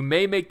 You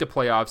may make the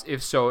playoffs.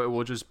 If so, it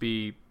will just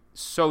be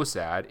so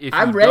sad. If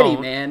I'm ready,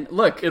 man.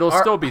 Look, it'll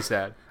still be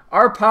sad.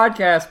 Our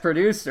podcast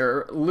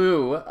producer,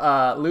 Lou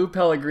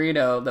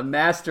Pellegrino, the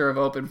master of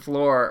Open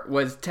Floor,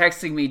 was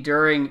texting me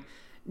during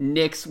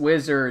Knicks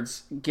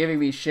Wizards, giving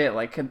me shit.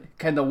 Like,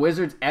 can the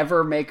Wizards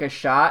ever make a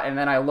shot? And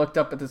then I looked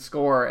up at the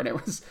score, and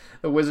it was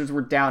the Wizards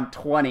were down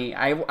 20.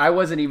 I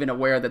wasn't even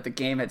aware that the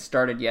game had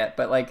started yet.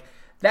 But, like,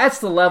 that's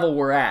the level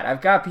we're at. I've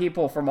got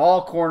people from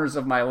all corners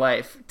of my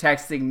life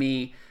texting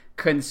me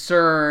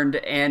concerned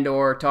and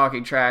or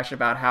talking trash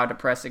about how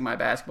depressing my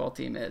basketball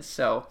team is.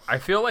 So I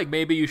feel like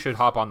maybe you should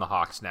hop on the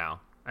Hawks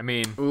now. I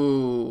mean,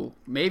 ooh,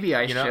 maybe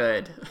I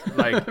should.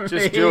 Like,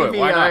 just do it.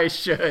 Why not? I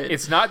should.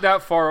 It's not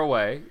that far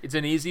away. It's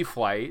an easy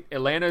flight.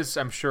 Atlanta's,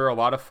 I'm sure, a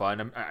lot of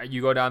fun.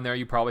 You go down there,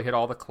 you probably hit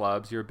all the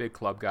clubs. You're a big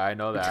club guy. I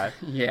know that.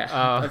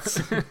 Yeah. That's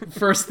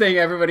first thing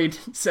everybody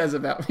says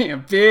about me. A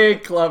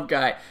big club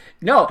guy.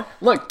 No,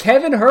 look,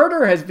 Kevin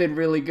Huerter has been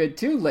really good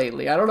too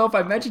lately. I don't know if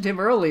I mentioned him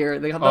earlier.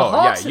 The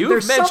Hawks, yeah,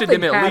 you've mentioned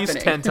him at least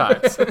 10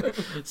 times.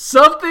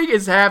 Something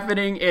is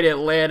happening in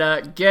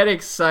Atlanta. Get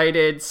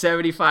excited,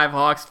 75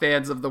 Hawks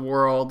fans of the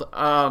world.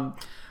 All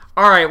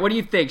right, what do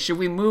you think? Should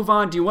we move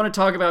on? Do you want to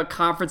talk about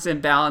conference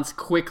imbalance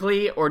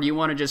quickly, or do you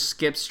want to just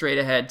skip straight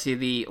ahead to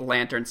the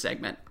Lantern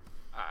segment?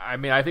 I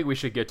mean, I think we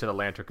should get to the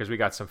Lantern because we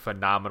got some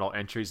phenomenal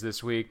entries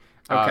this week.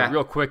 Okay.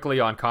 Real quickly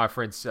on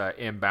conference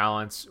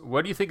imbalance,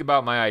 what do you think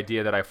about my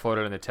idea that I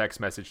floated in the text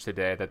message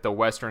today that the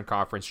Western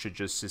Conference should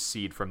just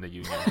secede from the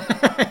Union?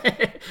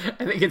 I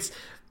think it's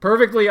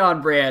perfectly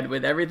on brand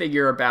with everything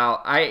you're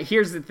about.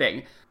 Here's the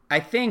thing. I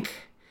think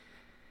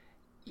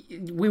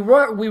we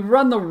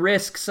run the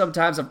risk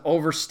sometimes of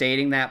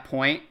overstating that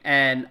point,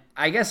 and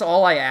I guess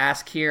all I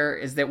ask here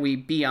is that we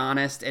be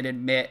honest and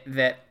admit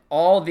that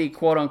all the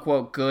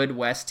quote-unquote good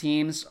West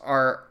teams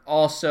are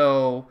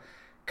also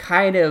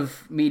kind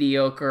of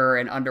mediocre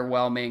and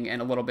underwhelming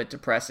and a little bit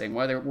depressing.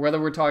 Whether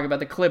we're talking about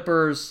the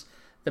Clippers,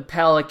 the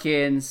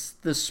Pelicans,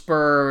 the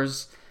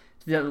Spurs,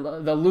 the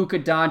Luka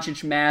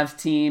Doncic Mavs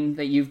team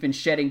that you've been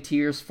shedding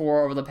tears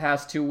for over the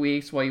past 2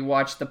 weeks while you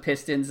watch the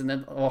Pistons and the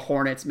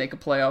Hornets make a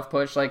playoff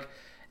push. Like,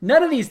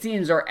 none of these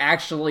teams are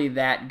actually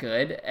that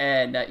good,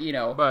 and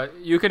But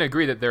you can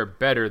agree that they're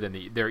better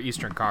than their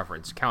Eastern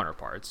Conference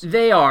counterparts.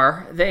 They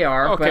are.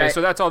 Okay,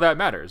 so that's all that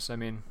matters. I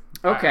mean,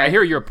 okay. I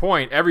hear your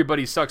point.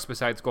 Everybody sucks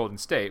besides Golden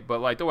State,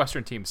 but like the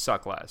Western teams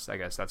suck less. I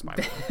guess that's my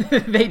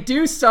point. They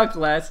do suck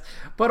less,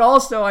 but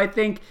also I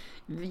think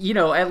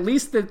at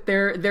least that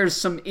there's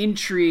some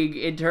intrigue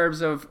in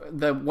terms of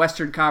the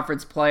Western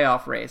Conference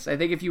playoff race. I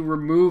think if you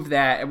remove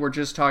that and we're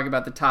just talking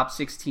about the top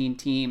 16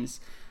 teams.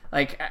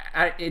 Like,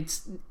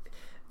 it's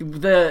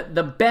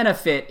the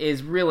benefit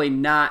is really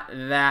not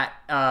that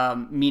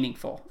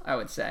meaningful, I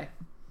would say.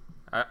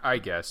 I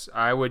guess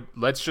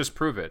let's just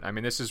prove it. I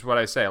mean, this is what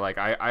I say. Like,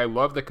 I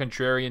love the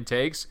contrarian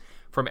takes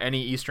from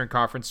any Eastern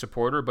Conference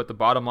supporter, but the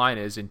bottom line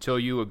is until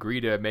you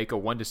agree to make a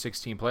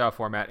 1-16 playoff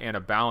format and a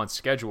balanced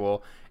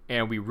schedule,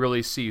 and we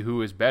really see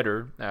who is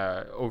better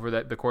over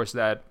the course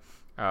of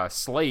that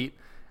slate.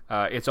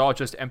 It's all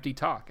just empty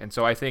talk. And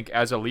so I think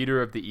as a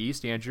leader of the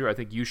East, Andrew, I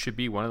think you should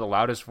be one of the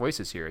loudest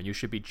voices here. And you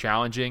should be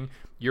challenging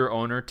your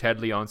owner, Ted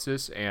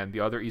Leonsis, and the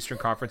other Eastern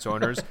Conference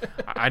owners.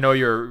 I know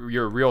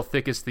you're real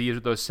thick as thieves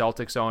with those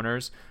Celtics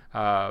owners.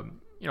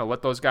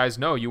 Let those guys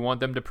know you want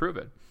them to prove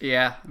it.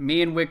 Yeah,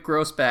 me and Wick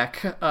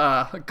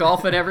Grossbeck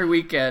golfing every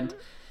weekend.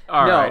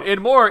 All right.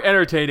 In more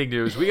entertaining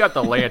news, we got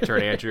the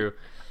Lantern, Andrew.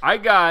 I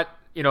got...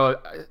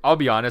 I'll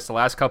be honest, the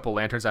last couple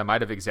Lanterns, I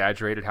might have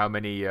exaggerated how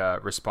many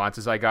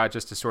responses I got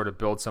just to sort of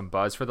build some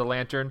buzz for the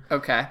Lantern.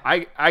 Okay.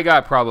 I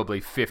got probably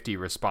 50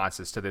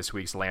 responses to this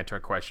week's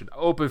Lantern question.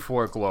 Open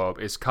Floor Globe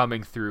is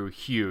coming through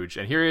huge.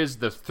 And here is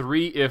the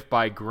 3 If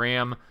by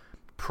Graham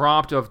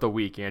prompt of the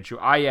week, Andrew.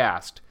 I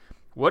asked,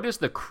 what is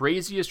the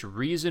craziest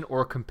reason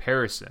or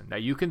comparison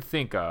that you can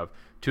think of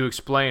to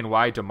explain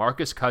why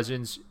DeMarcus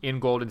Cousins in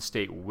Golden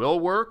State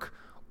will work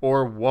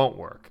or won't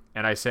work?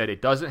 And I said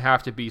it doesn't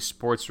have to be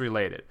sports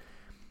related.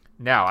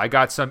 Now, I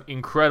got some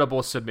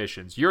incredible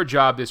submissions. Your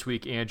job this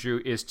week, Andrew,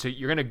 is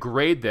you're going to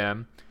grade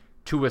them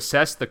to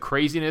assess the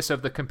craziness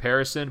of the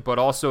comparison, but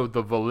also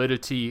the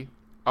validity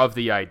of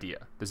the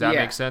idea. Does that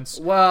make sense?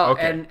 Well,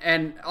 okay.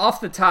 and off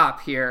the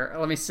top here,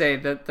 let me say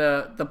that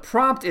the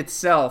prompt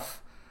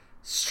itself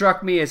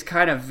struck me as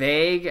kind of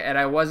vague, and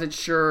I wasn't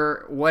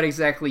sure what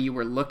exactly you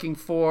were looking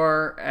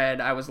for,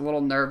 and I was a little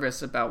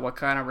nervous about what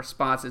kind of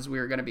responses we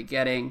were going to be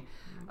getting.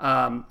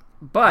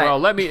 But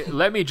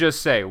let me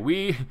just say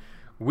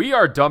we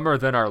are dumber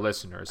than our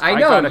listeners. I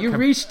know you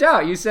reached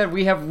out. You said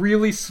we have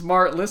really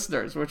smart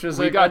listeners, which was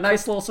a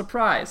nice little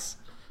surprise.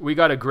 We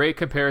got a great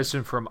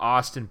comparison from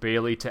Austin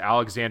Bailey to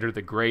Alexander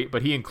the Great,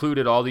 but he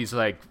included all these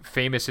like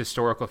famous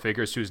historical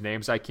figures whose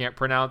names I can't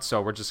pronounce,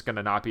 so we're just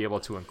gonna not be able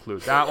to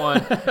include that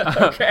one.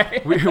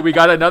 Okay. We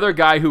got another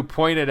guy who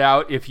pointed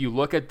out if you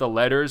look at the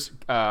letters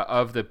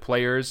of the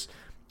players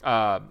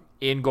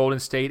in Golden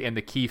State and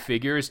the key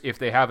figures, if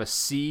they have a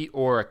C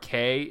or a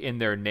K in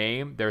their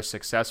name, they're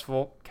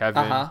successful.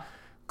 Kevin,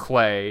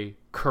 Clay,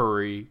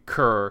 Curry,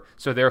 Kerr.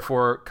 So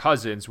therefore,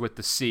 Cousins with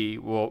the C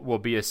will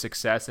be a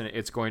success, and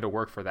it's going to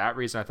work for that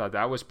reason. I thought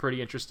that was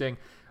pretty interesting.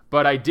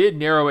 But I did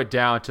narrow it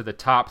down to the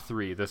top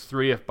 3, the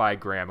 3 If by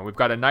Graham, and we've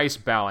got a nice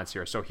balance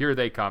here. So here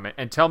they come,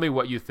 and tell me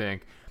what you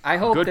think. I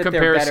hope that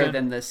they're better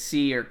than the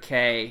C or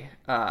K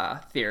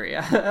theory.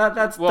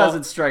 That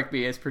doesn't strike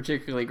me as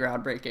particularly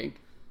groundbreaking.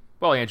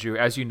 Well, Andrew,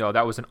 as you know,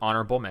 that was an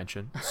honorable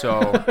mention.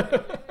 So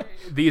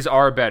these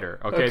are better.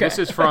 Okay, this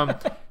is from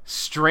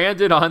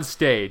Stranded on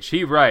Stage.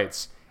 He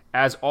writes,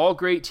 as all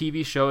great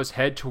TV shows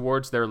head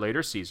towards their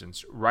later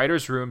seasons,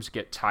 writers' rooms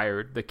get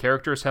tired, the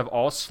characters have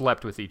all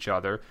slept with each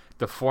other,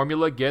 the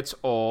formula gets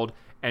old,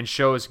 and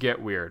shows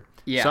get weird.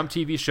 Yeah. Some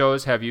TV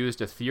shows have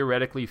used a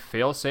theoretically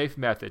fail-safe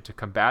method to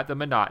combat the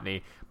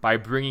monotony by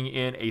bringing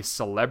in a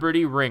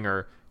celebrity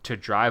ringer to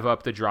drive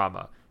up the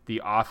drama. The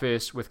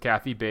Office with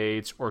Kathy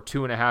Bates or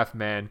 2.5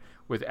 Men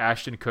with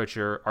Ashton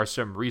Kutcher are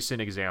some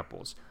recent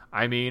examples.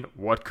 I mean,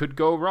 what could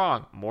go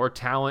wrong? More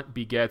talent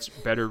begets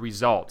better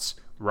results,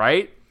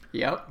 right?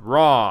 Yep.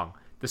 Wrong.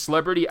 The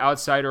celebrity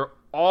outsider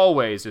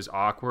always is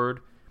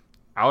awkward,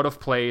 out of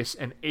place,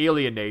 and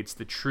alienates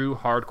the true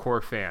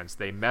hardcore fans.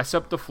 They mess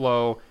up the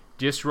flow,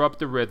 disrupt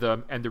the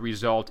rhythm, and the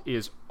result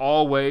is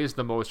always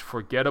the most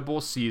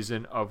forgettable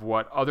season of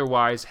what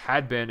otherwise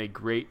had been a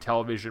great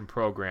television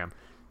program.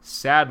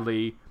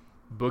 Sadly,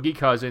 Boogie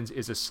Cousins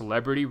is a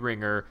celebrity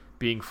ringer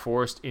being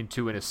forced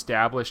into an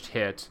established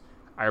hit.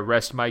 I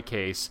rest my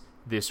case.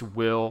 This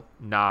will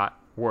not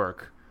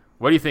work.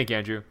 What do you think,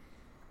 Andrew?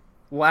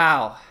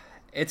 Wow.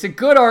 It's a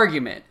good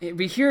argument.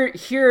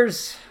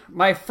 Here's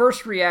my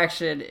first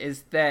reaction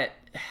is that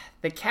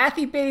the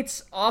Kathy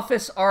Bates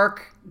Office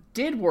arc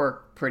did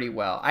work pretty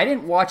well. I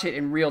didn't watch it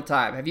in real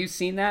time. Have you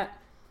seen that?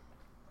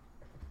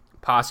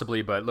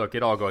 Possibly, but look,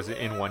 it all goes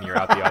in one ear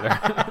out the other.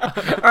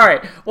 All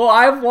right. Well,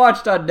 I've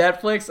watched on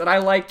Netflix, and I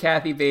like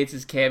Kathy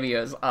Bates'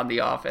 cameos on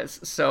The Office.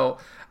 So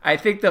I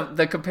think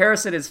the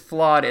comparison is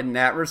flawed in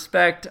that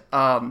respect.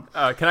 Can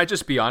I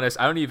just be honest?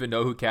 I don't even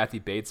know who Kathy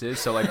Bates is.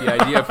 So like the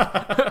idea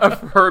of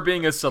her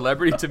being a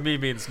celebrity to me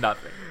means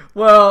nothing.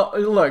 Well,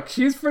 look,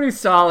 she's pretty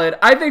solid.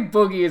 I think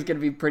Boogie is going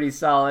to be pretty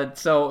solid.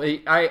 So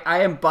I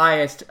am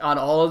biased on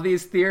all of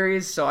these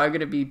theories. So I'm going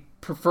to be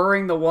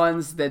preferring the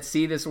ones that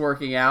see this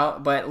working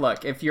out. But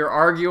look, if you're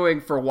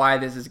arguing for why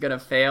this is going to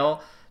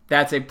fail,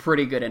 that's a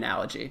pretty good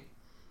analogy.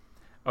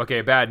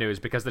 Okay, bad news,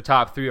 because the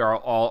top three are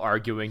all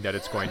arguing that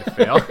it's going to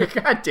fail.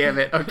 God damn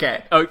it.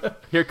 Okay.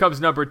 Here comes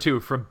number 2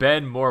 from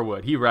Ben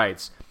Morwood. He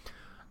writes,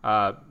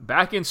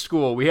 back in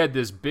school, we had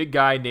this big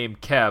guy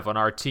named Kev on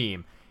our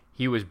team.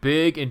 He was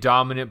big and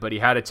dominant, but he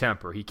had a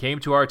temper. He came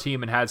to our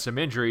team and had some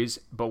injuries,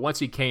 but once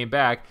he came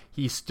back,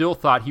 he still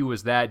thought he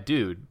was that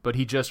dude, but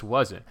he just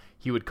wasn't.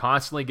 He would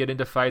constantly get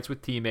into fights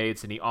with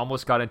teammates, and he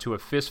almost got into a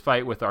fist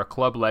fight with our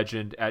club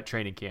legend at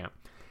training camp.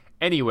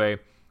 Anyway,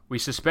 we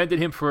suspended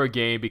him for a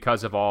game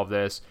because of all of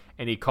this,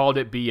 and he called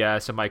it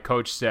BS, and my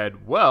coach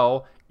said,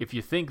 well, if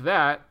you think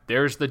that,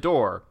 there's the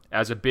door,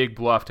 as a big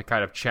bluff to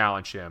kind of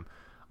challenge him.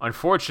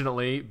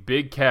 Unfortunately,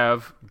 Big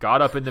Kev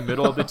got up in the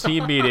middle of the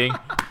team meeting,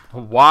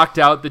 walked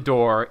out the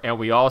door, and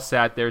we all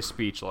sat there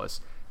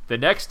speechless. The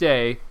next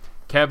day,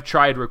 Kev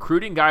tried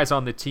recruiting guys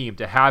on the team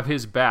to have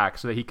his back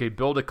so that he could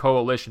build a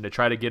coalition to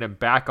try to get him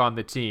back on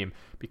the team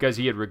because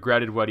he had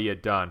regretted what he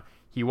had done.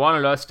 He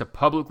wanted us to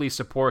publicly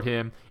support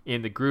him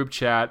in the group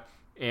chat,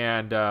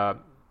 and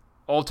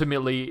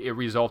ultimately it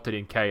resulted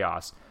in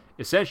chaos.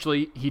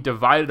 Essentially, he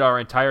divided our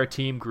entire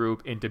team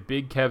group into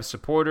Big Kev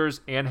supporters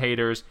and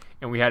haters,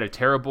 and we had a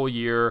terrible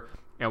year,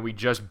 and we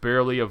just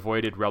barely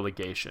avoided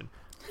relegation.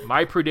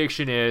 My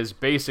prediction is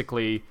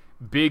basically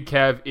Big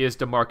Kev is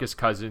DeMarcus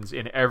Cousins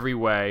in every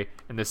way,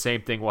 and the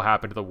same thing will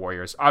happen to the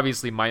Warriors,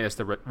 obviously minus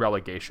the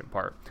relegation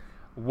part.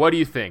 What do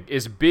you think?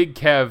 Is Big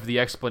Kev the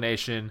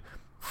explanation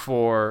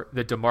for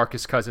the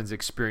DeMarcus Cousins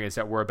experience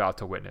that we're about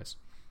to witness?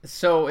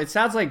 So it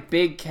sounds like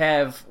Big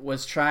Kev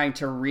was trying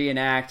to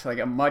reenact like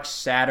a much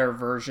sadder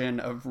version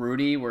of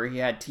Rudy, where he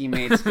had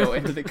teammates go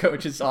into the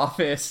coach's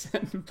office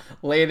and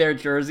lay their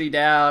jersey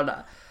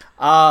down.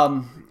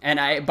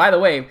 And by the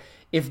way,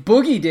 if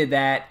Boogie did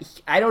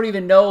that, I don't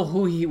even know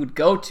who he would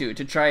go to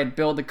try and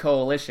build a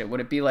coalition.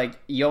 Would it be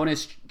like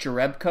Jonas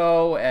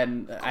Jerebko?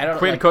 And I don't know.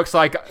 Quinn Cook's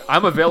like,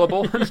 I'm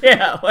available.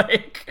 Yeah,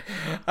 like,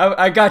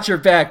 I got your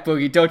back,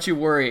 Boogie. Don't you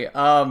worry.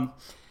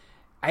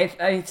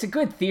 It's a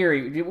good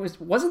theory.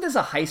 Wasn't this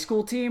a high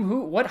school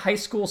team? What high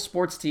school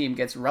sports team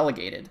gets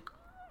relegated?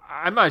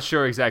 I'm not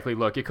sure exactly.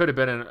 Look, it could have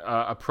been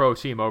a pro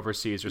team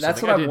overseas or something.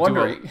 That's what I'm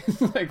wondering.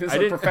 Like, this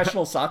is a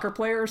professional soccer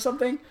player or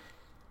something?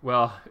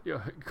 Well,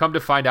 come to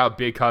find out,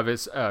 Big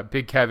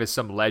Kev is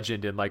some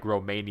legend in like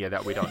Romania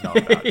that we don't know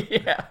about.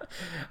 Yeah,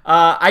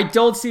 I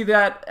don't see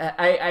that.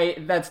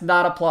 That's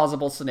not a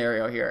plausible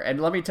scenario here.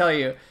 And let me tell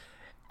you,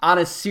 on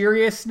a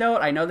serious note,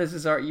 I know this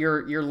is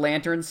your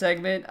lantern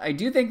segment. I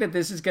do think that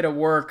this is going to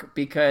work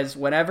because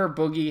whenever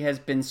Boogie has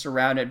been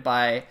surrounded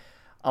by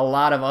a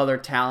lot of other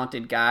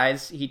talented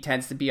guys, he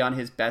tends to be on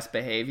his best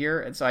behavior,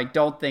 and so I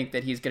don't think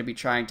that he's going to be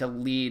trying to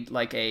lead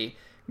like a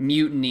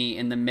mutiny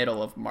in the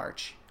middle of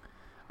March.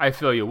 I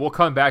feel you. We'll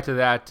come back to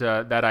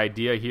that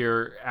idea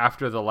here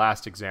after the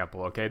last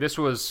example. Okay, this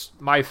was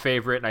my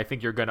favorite, and I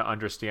think you're going to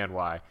understand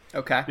why.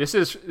 Okay. This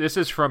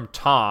is from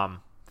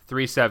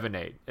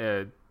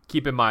Tom378.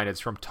 Keep in mind, it's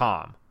from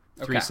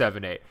Tom378.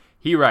 Okay.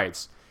 He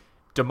writes,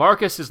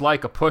 DeMarcus is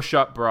like a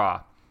push-up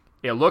bra.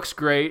 It looks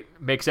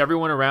great, makes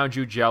everyone around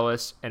you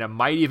jealous, and it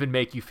might even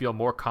make you feel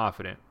more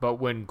confident.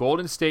 But when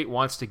Golden State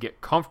wants to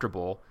get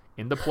comfortable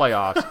in the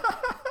playoffs,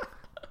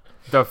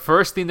 the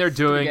first thing they're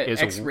doing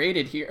is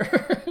X-rated here.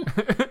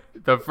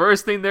 The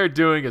first thing they're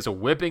doing is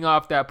whipping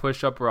off that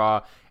push-up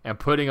bra and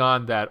putting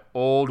on that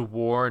old,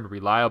 worn,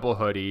 reliable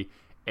hoodie,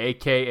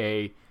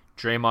 a.k.a.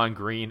 Draymond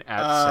Green at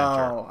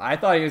center. Oh, I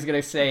thought he was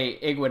going to say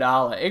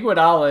Iguodala.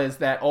 Iguodala is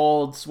that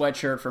old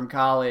sweatshirt from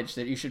college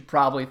that you should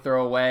probably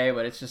throw away,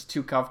 but it's just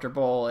too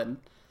comfortable, and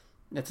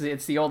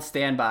it's the old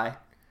standby.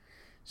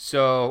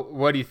 So,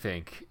 what do you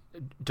think?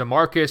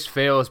 DeMarcus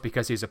fails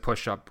because he's a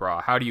push-up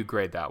bra. How do you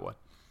grade that one?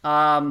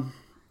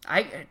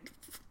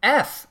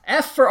 F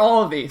for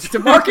all of these.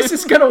 DeMarcus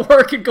is going to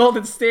work in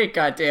Golden State,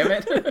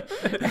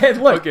 goddammit.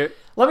 And look, okay.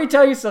 Let me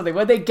tell you something.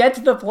 When they get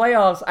to the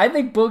playoffs, I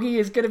think Boogie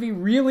is going to be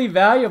really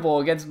valuable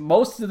against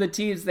most of the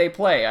teams they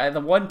play. The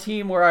one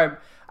team where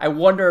I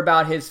wonder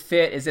about his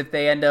fit is if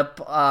they end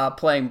up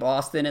playing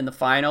Boston in the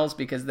finals,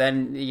 because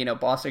then,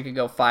 Boston could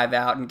go 5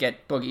 out and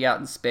get Boogie out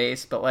in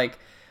space. But like,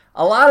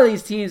 a lot of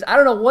these teams, I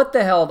don't know what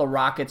the hell the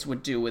Rockets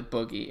would do with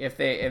Boogie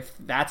if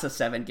that's a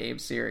 7-game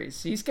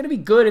series. He's going to be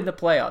good in the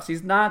playoffs.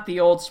 He's not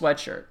the old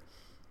sweatshirt.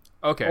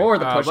 Okay. Or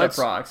the push-up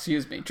bra,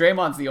 excuse me.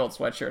 Draymond's the old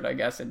sweatshirt, I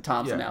guess, in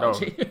Tom's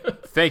analogy. No.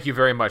 Thank you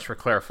very much for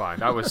clarifying.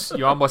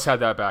 You almost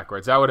had that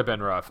backwards. That would have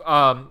been rough.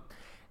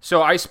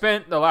 So I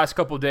spent the last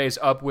couple of days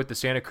up with the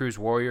Santa Cruz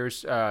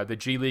Warriors, the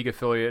G League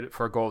affiliate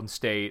for Golden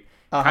State,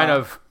 kind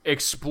of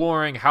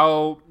exploring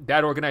how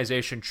that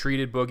organization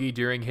treated Boogie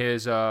during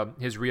his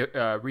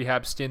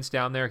rehab stints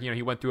down there.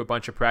 He went through a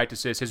bunch of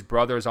practices. His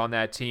brother's on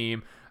that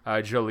team,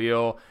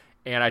 Jaleel,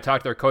 and I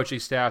talked to their coaching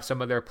staff,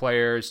 some of their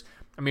players.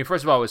 I mean,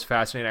 first of all, it was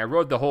fascinating. I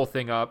wrote the whole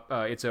thing up.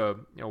 It's a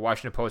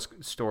Washington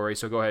Post story,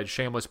 so go ahead,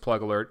 shameless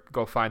plug alert.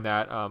 Go find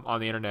that on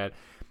the internet.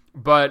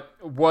 But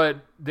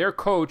what their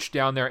coach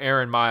down there,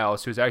 Aaron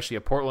Miles, who's actually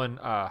a Portland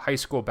high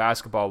school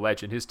basketball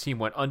legend, his team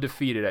went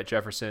undefeated at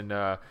Jefferson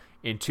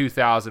in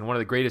 2000, one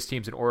of the greatest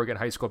teams in Oregon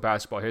high school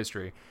basketball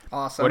history.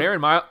 Awesome.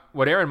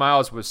 What Aaron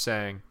Miles was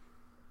saying,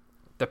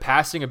 the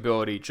passing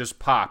ability just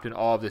popped in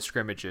all of the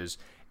scrimmages,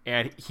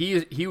 and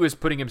he was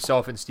putting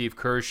himself in Steve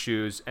Kerr's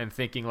shoes and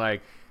thinking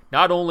like,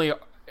 not only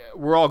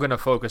we're all going to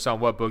focus on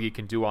what Boogie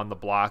can do on the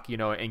block,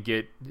 and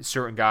get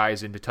certain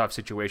guys into tough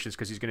situations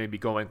because he's going to be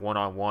going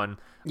one-on-one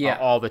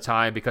all the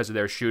time because of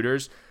their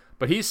shooters.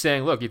 But he's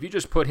saying, look, if you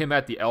just put him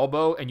at the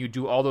elbow and you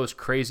do all those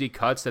crazy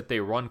cuts that they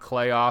run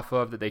Clay off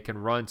of, that they can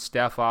run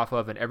Steph off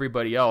of, and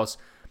everybody else,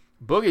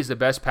 Boogie's the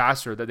best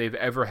passer that they've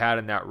ever had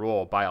in that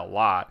role by a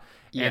lot.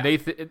 Yeah.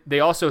 And they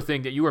also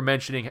think that you were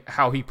mentioning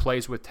how he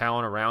plays with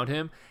talent around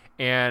him.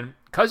 And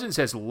Cousins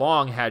has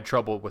long had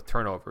trouble with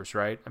turnovers,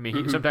 right? I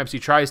mean, sometimes he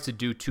tries to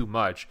do too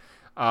much.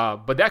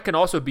 But that can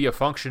also be a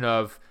function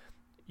of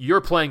you're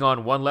playing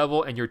on one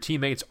level and your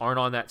teammates aren't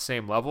on that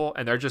same level,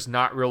 and they're just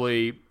not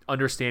really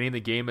understanding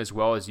the game as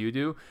well as you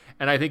do.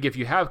 And I think if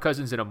you have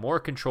Cousins in a more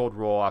controlled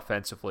role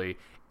offensively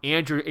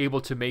and you're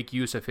able to make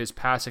use of his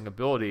passing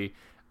ability,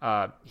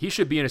 he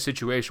should be in a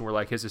situation where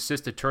like his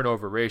assist to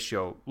turnover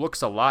ratio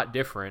looks a lot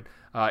different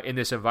in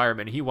this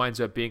environment. He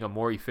winds up being a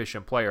more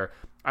efficient player.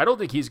 I don't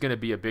think he's going to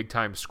be a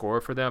big-time scorer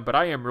for them, but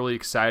I am really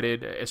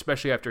excited,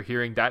 especially after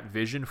hearing that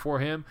vision for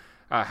him,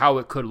 how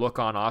it could look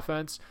on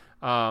offense.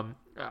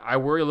 I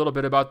worry a little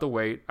bit about the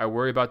weight. I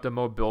worry about the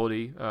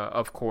mobility,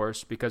 of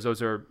course, because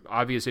those are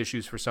obvious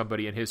issues for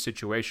somebody in his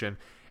situation.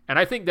 And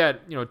I think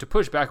that, to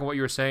push back on what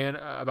you were saying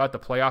about the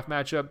playoff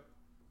matchup,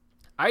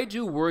 I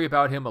do worry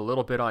about him a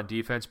little bit on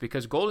defense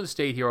because Golden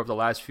State here over the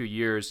last few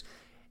years,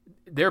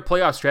 their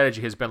playoff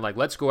strategy has been like,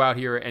 let's go out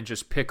here and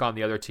just pick on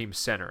the other team's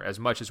center as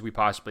much as we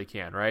possibly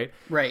can, right?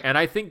 Right. And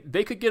I think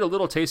they could get a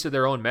little taste of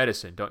their own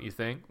medicine, don't you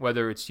think?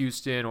 Whether it's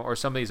Houston or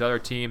some of these other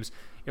teams,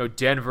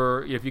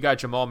 Denver, if you got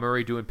Jamal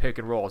Murray doing pick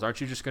and rolls,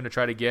 aren't you just going to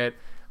try to get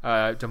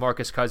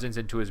DeMarcus Cousins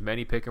into as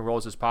many pick and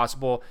rolls as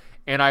possible?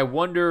 And I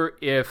wonder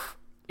if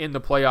in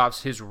the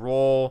playoffs his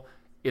role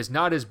is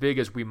not as big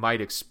as we might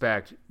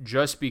expect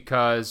just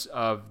because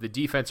of the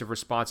defensive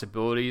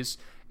responsibilities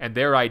and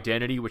their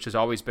identity, which has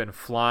always been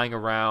flying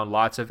around,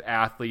 lots of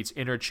athletes,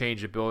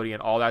 interchangeability,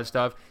 and all that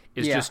stuff,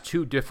 is just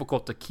too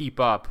difficult to keep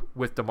up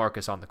with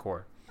DeMarcus on the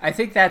court. I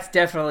think that's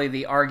definitely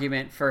the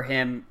argument for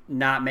him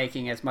not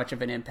making as much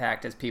of an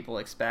impact as people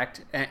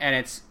expect. And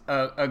it's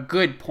a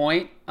good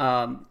point.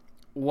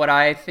 What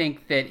I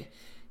think that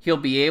he'll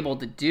be able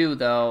to do,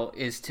 though,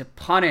 is to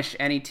punish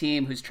any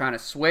team who's trying to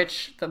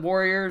switch the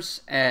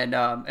Warriors, and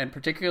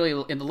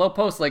particularly in the low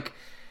post, like,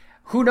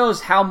 who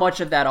knows how much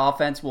of that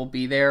offense will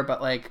be there,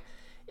 but like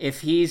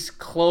if he's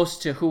close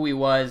to who he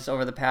was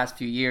over the past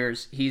few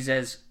years, he's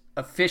as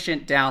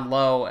efficient down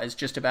low as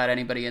just about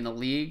anybody in the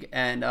league.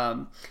 And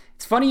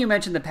it's funny you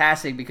mentioned the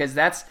passing because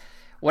that's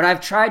when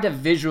I've tried to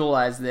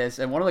visualize this.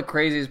 And one of the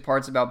craziest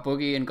parts about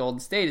Boogie and Golden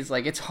State is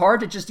like it's hard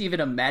to just even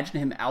imagine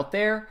him out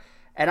there.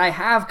 And I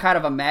have kind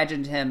of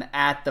imagined him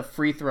at the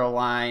free throw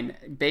line,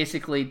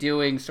 basically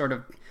doing sort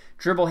of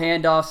dribble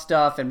handoff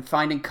stuff and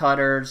finding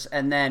cutters,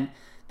 and then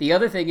the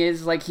other thing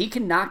is, like, he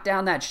can knock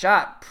down that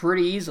shot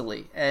pretty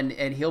easily, and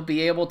he'll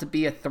be able to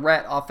be a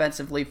threat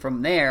offensively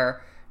from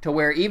there to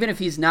where even if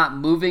he's not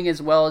moving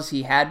as well as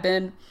he had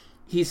been,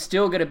 he's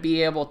still going to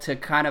be able to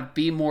kind of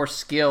be more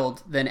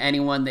skilled than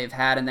anyone they've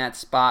had in that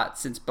spot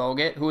since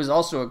Bogut, who is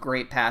also a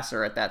great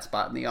passer at that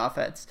spot in the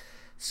offense.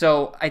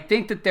 So I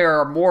think that there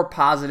are more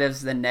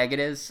positives than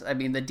negatives. I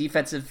mean, the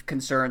defensive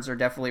concerns are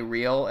definitely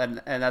real,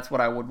 and that's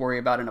what I would worry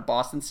about in a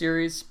Boston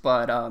series,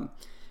 but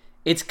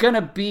it's going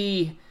to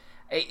be...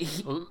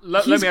 He's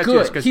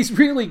good. He's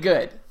really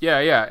good.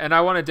 Yeah. And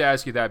I wanted to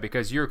ask you that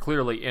because you're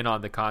clearly in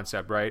on the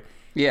concept, right?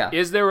 Yeah.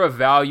 Is there a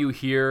value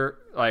here,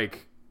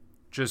 like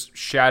just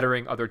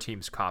shattering other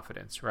teams'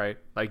 confidence, right?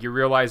 Like you're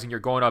realizing you're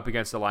going up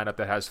against a lineup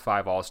that has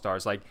 5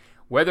 All-Stars. Like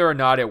whether or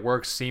not it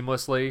works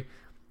seamlessly,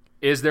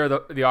 is there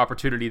the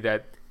opportunity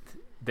that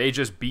they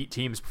just beat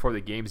teams before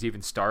the games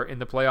even start in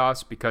the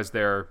playoffs because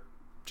they're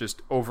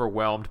just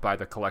overwhelmed by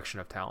the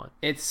collection of talent?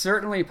 It's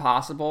certainly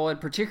possible,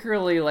 and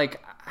particularly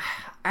like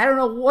I don't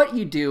know what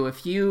you do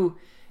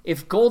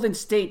if Golden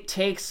State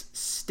takes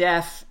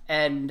Steph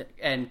and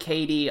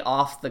KD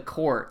off the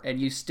court and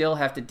you still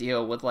have to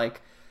deal with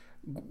like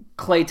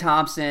Klay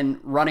Thompson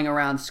running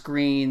around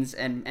screens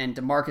and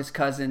DeMarcus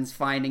Cousins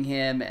finding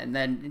him, and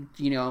then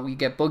you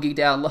get Boogie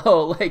down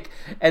low, like,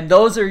 and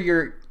those are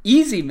your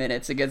easy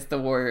minutes against the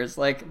Warriors.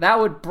 Like that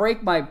would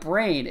break my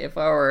brain if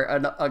I were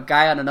a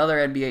guy on another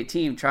NBA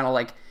team trying to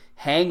like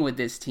hang with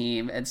this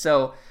team. And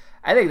so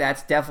I think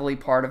that's definitely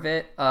part of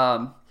it.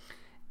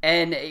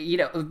 And,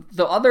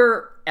 the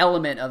other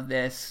element of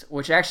this,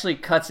 which actually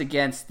cuts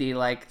against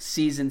the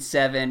season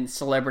 7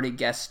 celebrity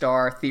guest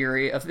star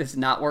theory of this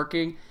not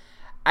working,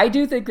 I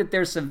do think that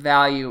there's some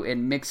value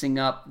in mixing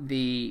up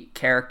the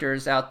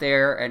characters out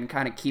there and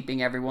kind of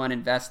keeping everyone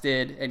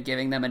invested and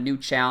giving them a new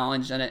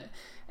challenge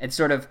and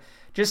sort of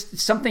just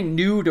something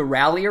new to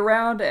rally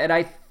around. And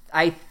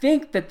I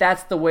think that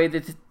that's the way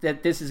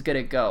that this is going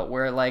to go,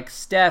 where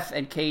Steph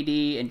and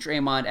KD and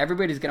Draymond,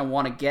 everybody's going to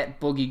want to get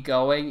Boogie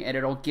going, and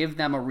it'll give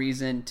them a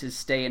reason to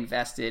stay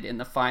invested in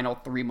the final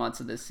 3 months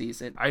of this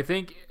season. I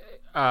think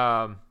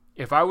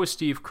if I was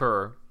Steve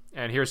Kerr,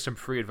 and here's some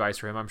free advice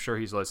for him, I'm sure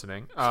he's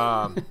listening,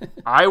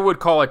 I would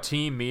call a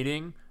team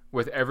meeting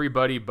with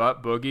everybody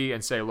but Boogie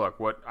and say, look,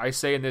 what I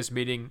say in this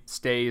meeting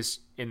stays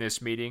in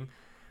this meeting.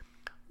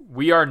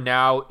 We are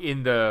now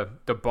in the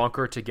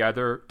bunker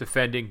together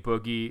defending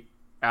Boogie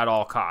at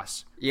all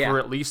costs for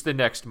at least the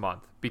next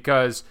month.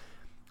 Because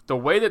the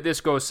way that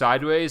this goes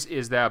sideways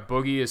is that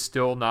Boogie is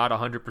still not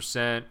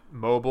 100%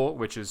 mobile,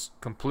 which is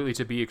completely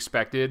to be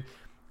expected.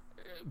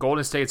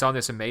 Golden State's on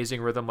this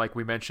amazing rhythm like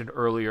we mentioned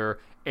earlier.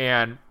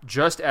 And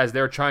just as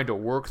they're trying to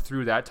work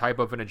through that type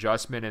of an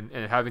adjustment and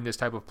having this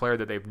type of player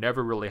that they've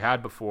never really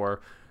had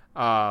before,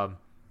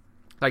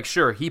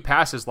 sure, he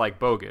passes like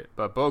Bogut,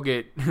 but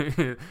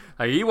Bogut,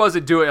 he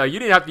wasn't doing. You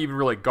didn't have to even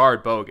really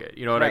guard Bogut.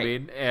 You know what I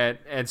mean?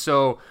 And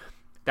so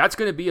that's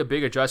going to be a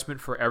big adjustment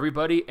for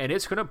everybody, and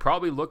it's going to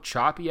probably look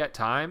choppy at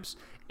times,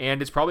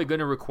 and it's probably going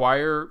to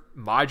require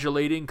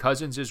modulating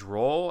Cousins'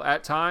 role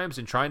at times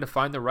and trying to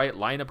find the right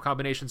lineup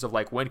combinations of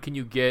when can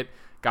you get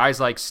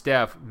guys like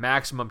Steph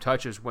maximum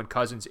touches when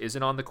Cousins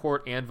isn't on the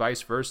court, and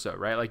vice versa,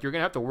 right? You're going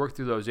to have to work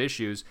through those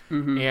issues,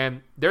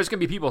 and there's going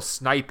to be people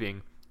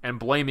sniping and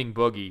blaming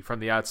Boogie from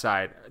the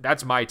outside.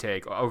 That's my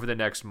take over the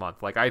next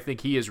month. I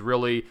think he is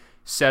really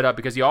set up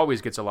because he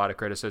always gets a lot of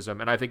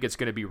criticism, and I think it's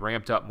going to be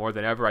ramped up more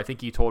than ever. I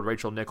think he told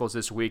Rachel Nichols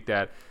this week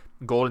that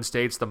Golden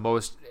State's the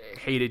most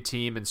hated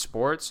team in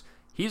sports.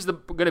 He's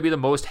going to be the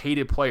most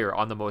hated player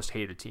on the most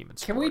hated team in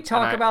sports. Can we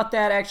talk about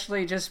that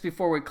actually just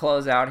before we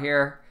close out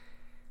here?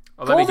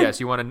 Let me guess.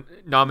 You want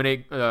to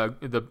nominate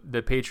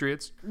the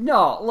Patriots?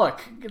 No,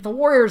 look, the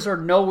Warriors are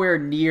nowhere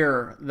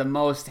near the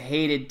most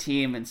hated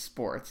team in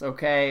sports,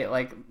 okay?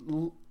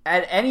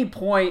 At any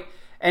point,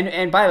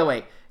 and by the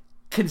way,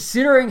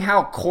 considering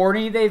how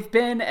corny they've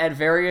been at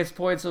various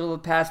points over the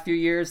past few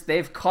years,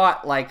 they've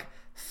caught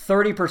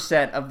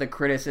 30% of the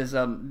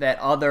criticism that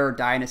other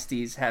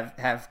dynasties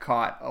have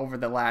caught over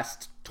the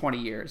last 20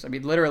 years. I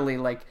mean, literally,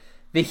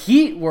 the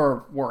Heat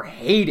were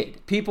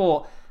hated.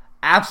 People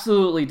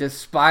absolutely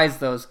despise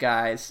those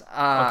guys.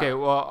 Okay,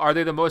 well, are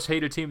they the most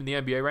hated team in the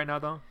NBA right now,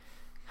 though?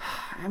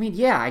 I mean,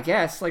 yeah, I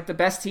guess. The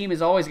best team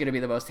is always going to be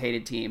the most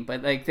hated team,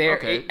 but they're.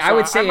 Okay, I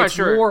would say it's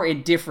sure. more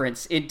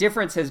indifference.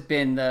 Indifference has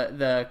been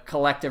the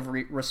collective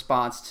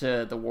response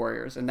to the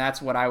Warriors, and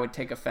that's what I would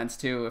take offense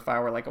to if I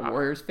were a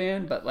Warriors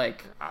fan. But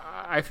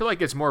I feel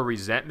like it's more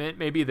resentment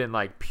maybe than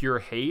pure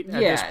hate at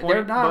this point.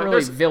 They're not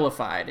really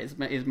vilified.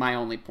 Is my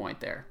only point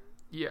there.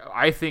 Yeah,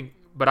 I think.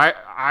 But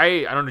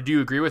I don't know. Do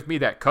you agree with me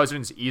that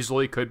Cousins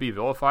easily could be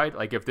vilified?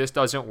 If this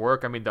doesn't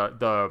work, I mean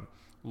the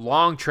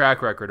long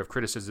track record of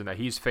criticism that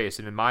he's faced,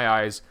 and in my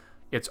eyes,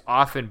 it's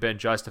often been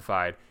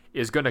justified,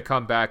 is going to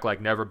come back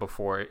like never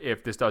before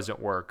if this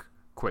doesn't work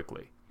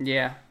quickly.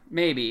 Yeah,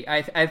 maybe.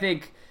 I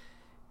think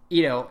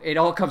it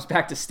all comes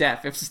back to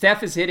Steph. If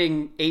Steph is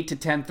hitting 8 to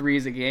 10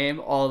 threes a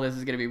game, all of this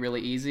is going to be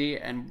really easy,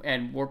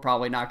 and we're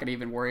probably not going to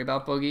even worry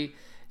about Boogie.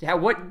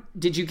 What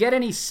did you get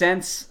any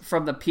sense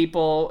from the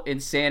people in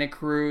Santa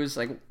Cruz,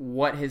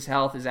 what his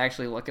health is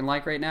actually looking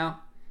like right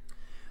now?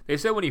 They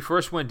said when he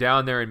first went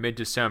down there in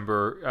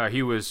mid-December,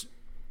 he was,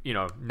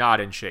 not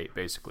in shape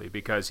basically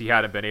because he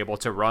hadn't been able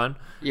to run.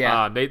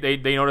 Yeah. They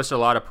noticed a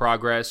lot of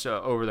progress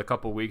over the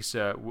couple weeks.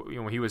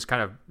 He was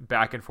kind of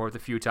back and forth a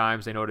few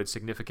times. They noted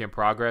significant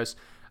progress.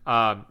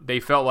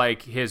 They felt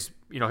like his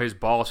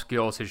ball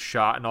skills, his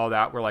shot, and all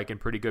that were in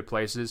pretty good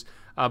places.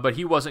 But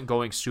he wasn't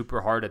going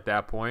super hard at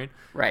that point.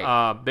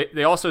 Right.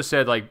 They also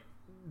said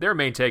their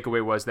main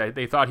takeaway was that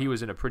they thought he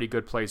was in a pretty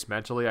good place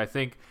mentally. I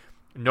think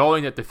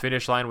knowing that the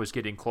finish line was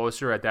getting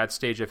closer at that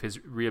stage of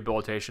his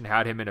rehabilitation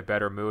had him in a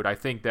better mood. I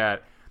think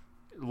that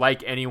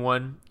like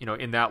anyone,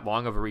 in that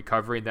long of a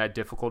recovery and that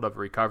difficult of a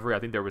recovery, I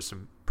think there was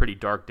some pretty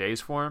dark days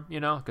for him,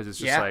 because it's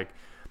just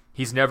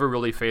he's never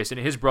really faced,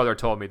 and his brother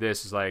told me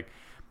this, is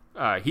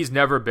he's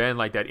never been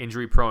that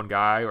injury-prone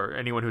guy or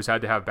anyone who's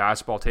had to have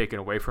basketball taken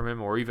away from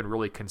him or even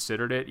really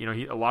considered it.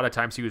 A lot of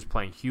times he was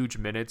playing huge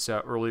minutes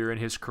earlier in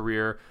his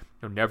career,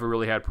 never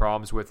really had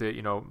problems with it,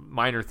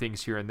 minor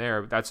things here and there,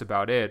 but that's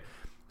about it.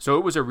 So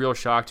it was a real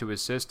shock to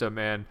his system.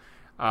 And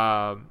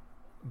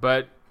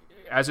but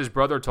as his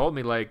brother told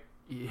me,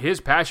 his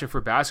passion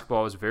for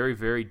basketball is very,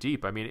 very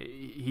deep. I mean,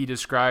 he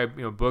described,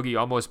 Boogie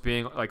almost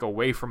being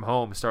away from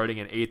home starting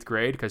in 8th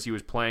grade because he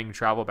was playing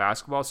travel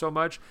basketball so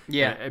much.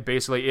 Yeah. And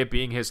basically it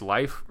being his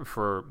life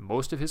for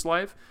most of his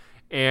life.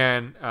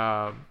 And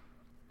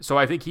So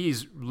I think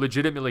he's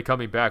legitimately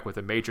coming back with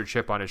a major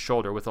chip on his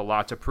shoulder with a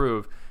lot to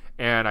prove.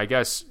 And I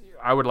guess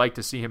I would like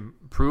to see him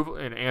prove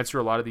and answer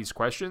a lot of these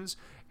questions.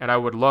 And I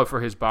would love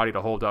for his body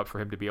to hold up for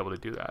him to be able to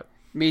do that.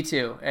 Me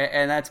too.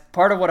 And that's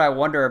part of what I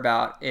wonder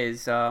about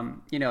is,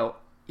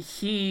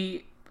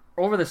 he,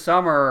 over the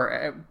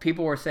summer,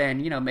 people were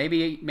saying,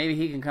 maybe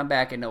he can come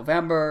back in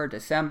November,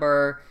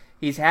 December.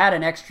 He's had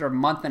an extra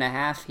month and a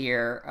half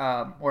here,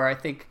 where I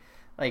think,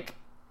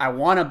 I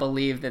want to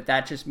believe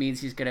that just means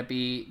he's going to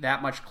be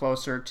that much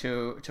closer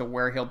to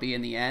where he'll be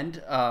in the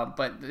end.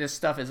 But this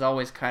stuff is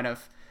always kind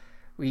of,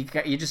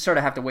 you just sort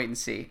of have to wait and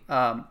see.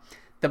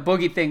 The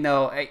Boogie thing,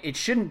 though, it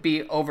shouldn't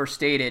be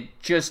overstated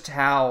just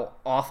how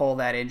awful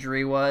that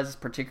injury was,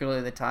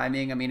 particularly the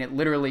timing. I mean, it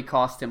literally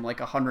cost him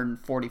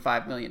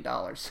 $145 million.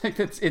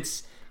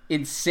 It's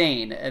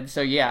insane. And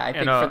so, yeah, I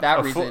think for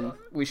that reason,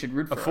 we should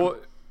root for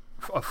him.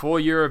 A full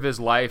year of his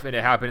life, and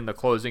it happened in the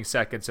closing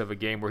seconds of a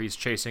game where he's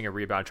chasing a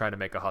rebound trying to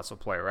make a hustle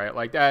play,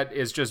 right? That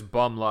is just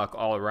bum luck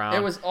all around.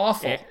 It was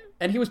awful.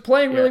 And he was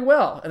playing really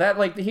well.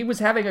 He was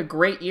having a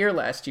great year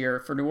last year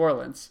for New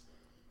Orleans.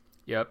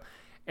 Yep.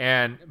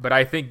 But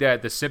I think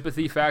that the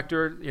sympathy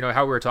factor,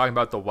 how we were talking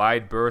about the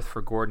wide berth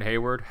for Gordon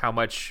Hayward, how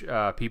much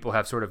people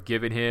have sort of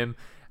given him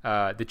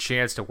the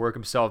chance to work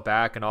himself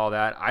back and all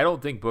that. I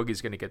don't think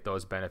Boogie's going to get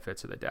those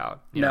benefits of the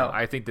doubt. No.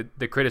 I think that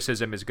the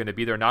criticism is going to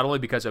be there not only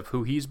because of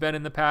who he's been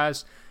in the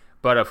past,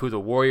 but of who the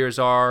Warriors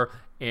are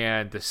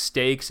and the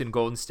stakes in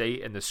Golden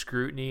State and the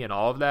scrutiny and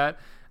all of that.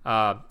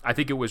 I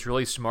think it was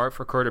really smart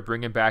for Kerr to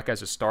bring him back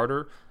as a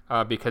starter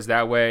because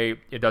that way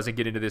it doesn't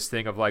get into this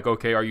thing of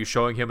okay, are you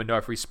showing him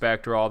enough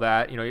respect or all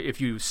that?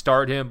 If you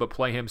start him but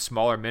play him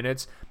smaller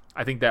minutes,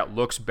 I think that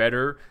looks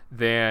better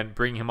than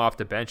bringing him off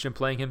the bench and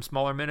playing him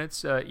smaller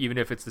minutes, even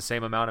if it's the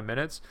same amount of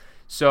minutes.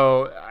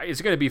 So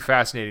it's going to be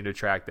fascinating to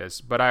track this.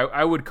 But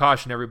I would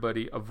caution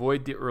everybody,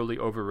 avoid the early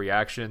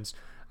overreactions.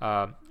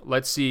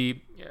 Let's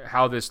see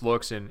how this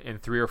looks in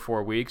 3 or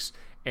 4 weeks.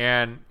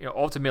 And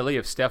ultimately,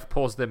 if Steph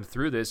pulls them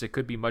through this, it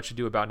could be much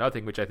ado about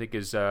nothing, which I think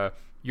is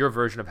your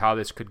version of how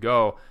this could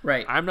go.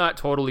 Right. I'm not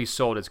totally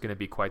sold it's going to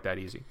be quite that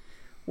easy.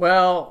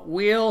 Well,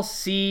 we'll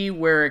see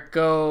where it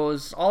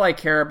goes. All I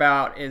care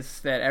about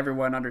is that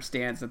everyone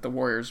understands that the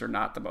Warriors are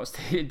not the most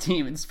hated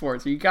team in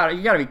sports. You got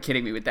to be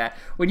kidding me with that.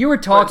 When you were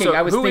talking,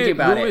 I was thinking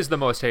about it. Who is the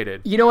most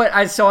hated? You know what?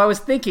 I was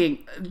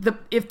thinking,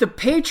 if the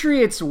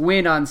Patriots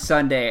win on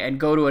Sunday and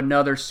go to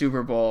another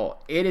Super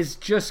Bowl, it is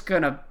just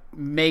going to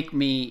make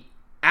me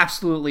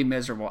absolutely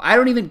miserable. I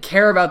don't even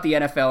care about the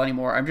NFL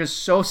anymore. I'm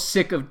just so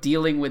sick of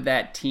dealing with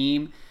that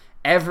team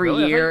every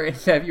year in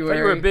February.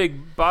 You were a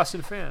big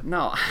Boston fan.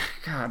 No,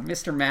 God,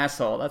 Mr.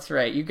 Masshole. That's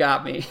right. You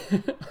got me.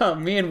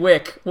 Me and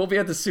Wick, we'll be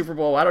at the Super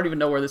Bowl. I don't even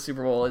know where the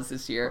Super Bowl is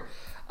this year.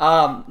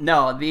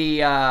 No,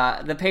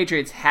 the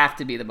Patriots have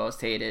to be the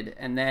most hated.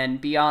 And then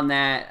beyond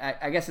that,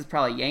 I guess it's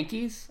probably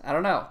Yankees. I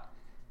don't know.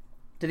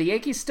 Do the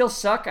Yankees still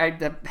suck? I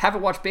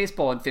haven't watched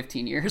baseball in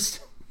 15 years.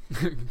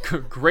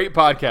 Great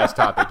podcast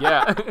topic.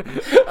 Yeah.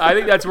 I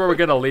think that's where we're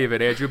going to leave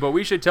it, Andrew. But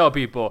we should tell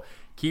people,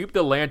 keep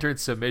the Lantern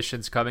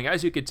submissions coming.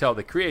 As you can tell,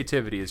 the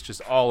creativity is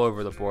just all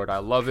over the board. I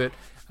love it.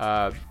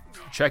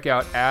 Check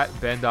out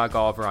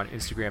 @Ben.Golliver on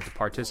Instagram to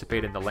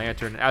participate in the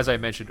Lantern. As I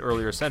mentioned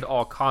earlier, send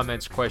all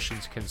comments,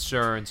 questions,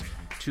 concerns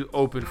to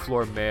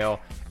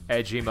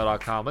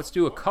openfloormail@gmail.com. Let's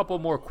do a couple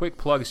more quick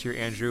plugs here,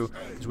 Andrew,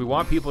 because we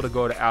want people to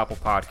go to Apple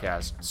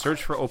Podcasts.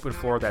 Search for Open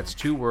Floor. That's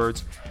 2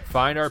 words.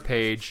 Find our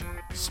page,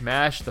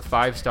 smash the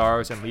 5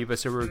 stars, and leave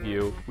us a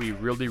review. We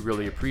really,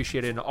 really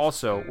appreciate it. And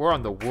also, we're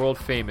on the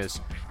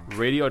world-famous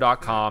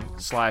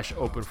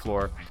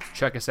radio.com/openfloor.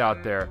 Check us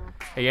out there.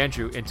 Hey,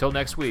 Andrew, until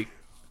next week,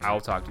 I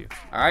will talk to you.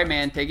 All right,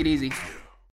 man. Take it easy.